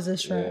 that was a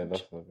stretch. Yeah,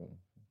 that's what I mean.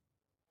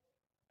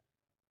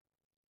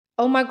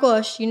 Oh my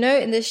gosh,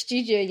 in the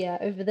studio,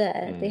 over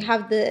there, they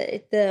have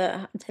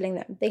the I'm telling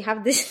them, they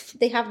have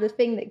the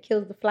thing that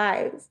kills the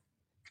flies.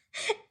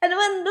 And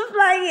when the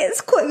fly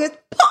gets caught, it goes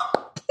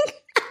pop!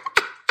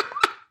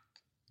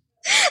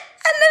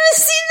 I've never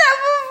seen that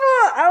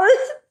before. I was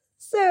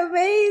so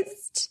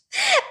amazed.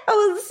 I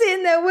was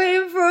sitting there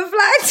waiting for a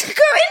fly to go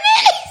in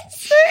it.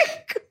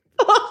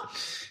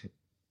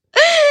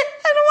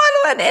 And one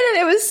went in and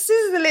it was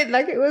sizzling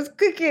like it was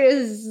cooking. It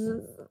was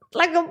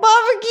like a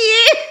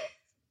barbecue.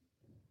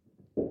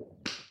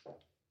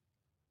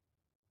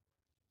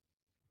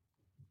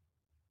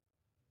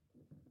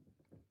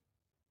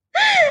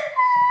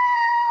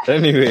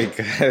 Anyway,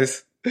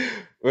 guys,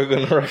 we're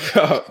going to wrap it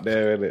up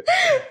there, innit?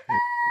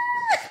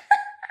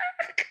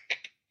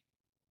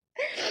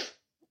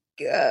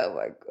 Oh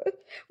my God.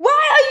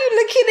 Why are you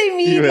looking at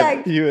me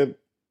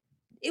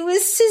it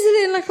was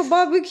sizzling like a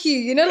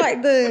barbecue,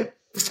 like I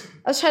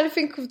was trying to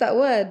think of that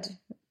word.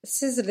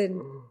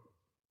 Sizzling.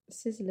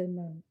 Sizzling,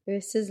 man. It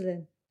was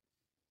sizzling.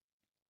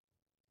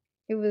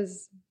 It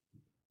was,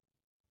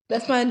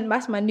 that's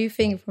my new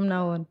thing from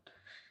now on.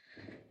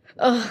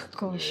 Oh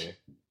gosh. Yeah.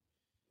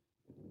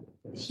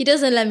 He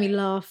doesn't let me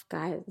laugh,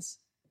 guys.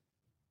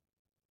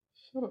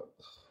 Shut up.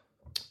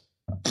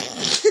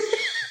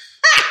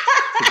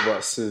 Talk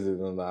about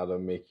sizzling and that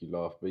don't make you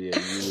laugh, but yeah,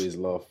 you always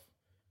laugh.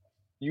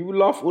 You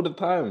laugh all the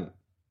time.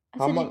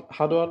 How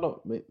do I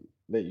not make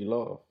you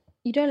laugh?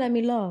 You don't let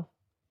me laugh.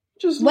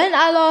 When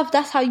I laugh,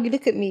 that's how you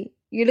look at me.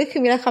 You look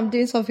at me like I'm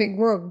doing something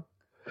wrong.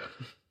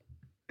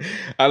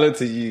 I look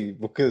to you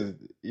because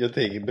you're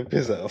taking the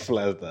piss out of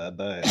flies that are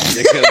dying.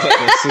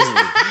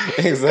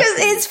 Because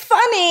it's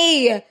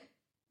funny.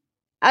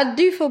 I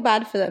do feel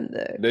bad for them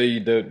though. No, you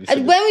don't.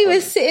 And when we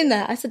were sitting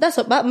there, I said,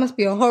 that must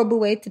be a horrible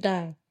way to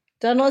die.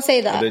 Did I not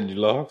say that? And then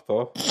you laughed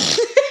off.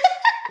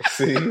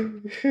 See?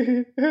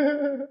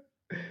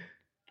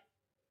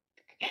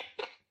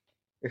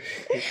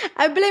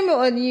 I blame it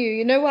on you.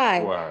 You know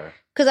why? Why?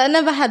 Because I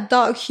never had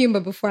dark humor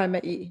before I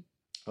met you.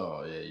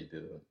 Oh, yeah, you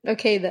didn't.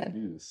 Okay, then.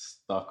 You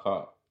stuck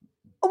up.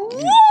 What?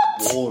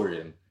 You're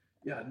boring.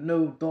 Yeah,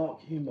 no dark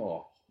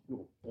humor.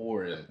 You're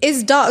boring.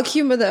 Is dark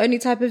humor the only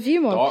type of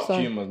humor? Dark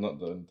humor is not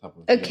the only type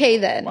of humor. Okay,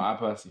 then. But I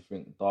personally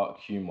think dark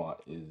humor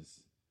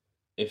is...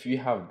 If you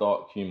have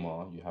dark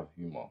humor, you have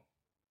humor.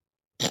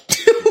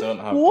 If you don't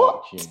have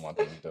dark humor,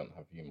 then you don't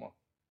have humor.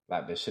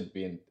 Like, there should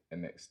be an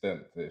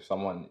extent. If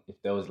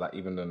there was like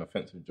even an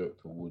offensive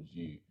joke towards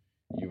you,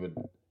 you would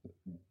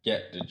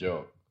get the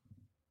joke.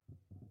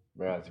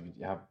 Whereas if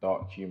you have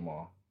dark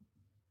humor,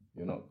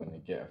 you're not going to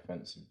get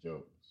offensive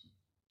jokes.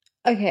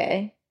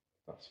 Okay.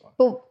 That's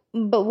fine.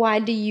 But why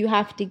do you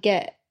have to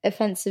get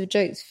offensive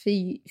jokes for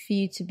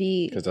you to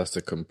be... Because that's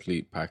the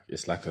complete pack.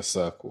 It's like a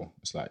circle.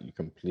 It's like you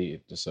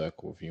completed the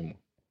circle of humor.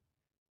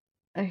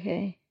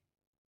 Okay.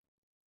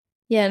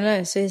 Yeah,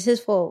 no, so it's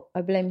his fault.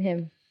 I blame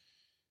him.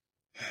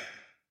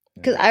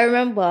 Because I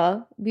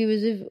remember we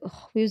was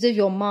with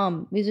your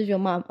mum. We was with your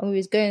mum and we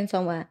was going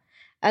somewhere.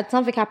 And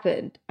something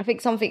happened. I think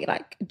something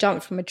like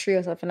jumped from a tree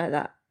or something like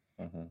that.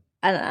 Mm-hmm.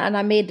 And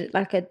I made it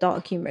like a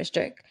dark humorous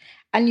joke.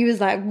 And you was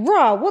like,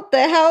 "Rah, what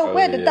the hell?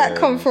 Where did that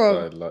come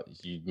from?"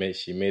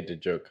 She made the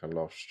joke and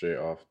laughed straight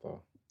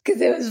after.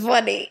 Because it was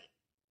funny.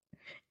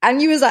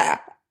 And you was like,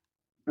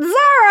 "Zara!"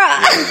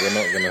 Yeah, we're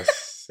not going to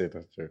say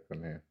that joke on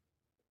here.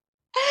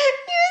 You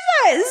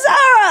was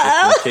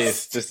like, "Zara!"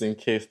 Just in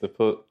case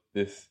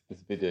this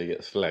video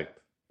gets flagged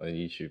on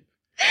YouTube.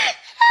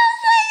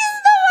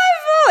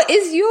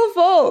 It's your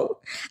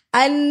fault.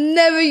 I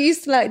never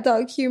used to like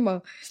dark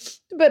humor.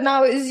 But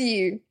now it's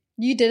you.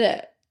 You did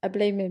it. I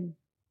blame him.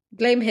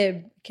 Blame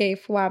him, okay,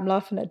 for why I'm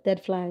laughing at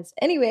dead flies.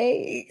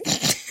 Anyway.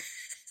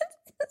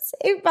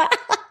 Say bye.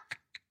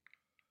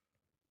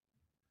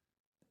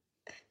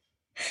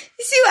 You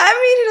see what I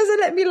mean? He doesn't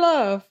let me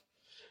laugh.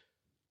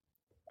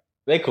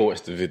 They can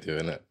watch the video,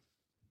 innit?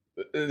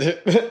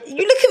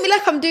 You look at me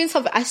like I'm doing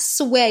something. I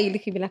swear you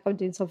look at me like I'm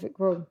doing something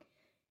wrong.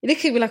 You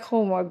look at me like,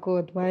 oh my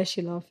God, why is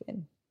she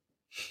laughing?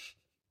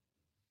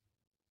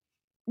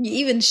 You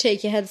even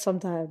shake your head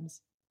sometimes.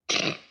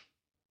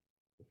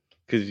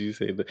 Because you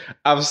say that.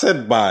 I've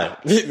said bye.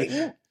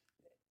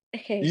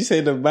 Okay. You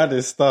say the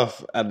maddest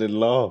stuff and then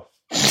laugh.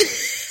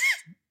 What's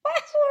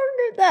wrong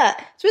with that?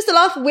 You're supposed to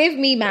laugh with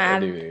me,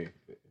 man. Anyway,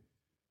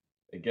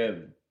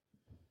 again,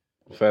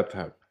 third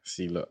time.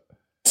 See, look.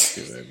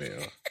 See where they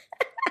are.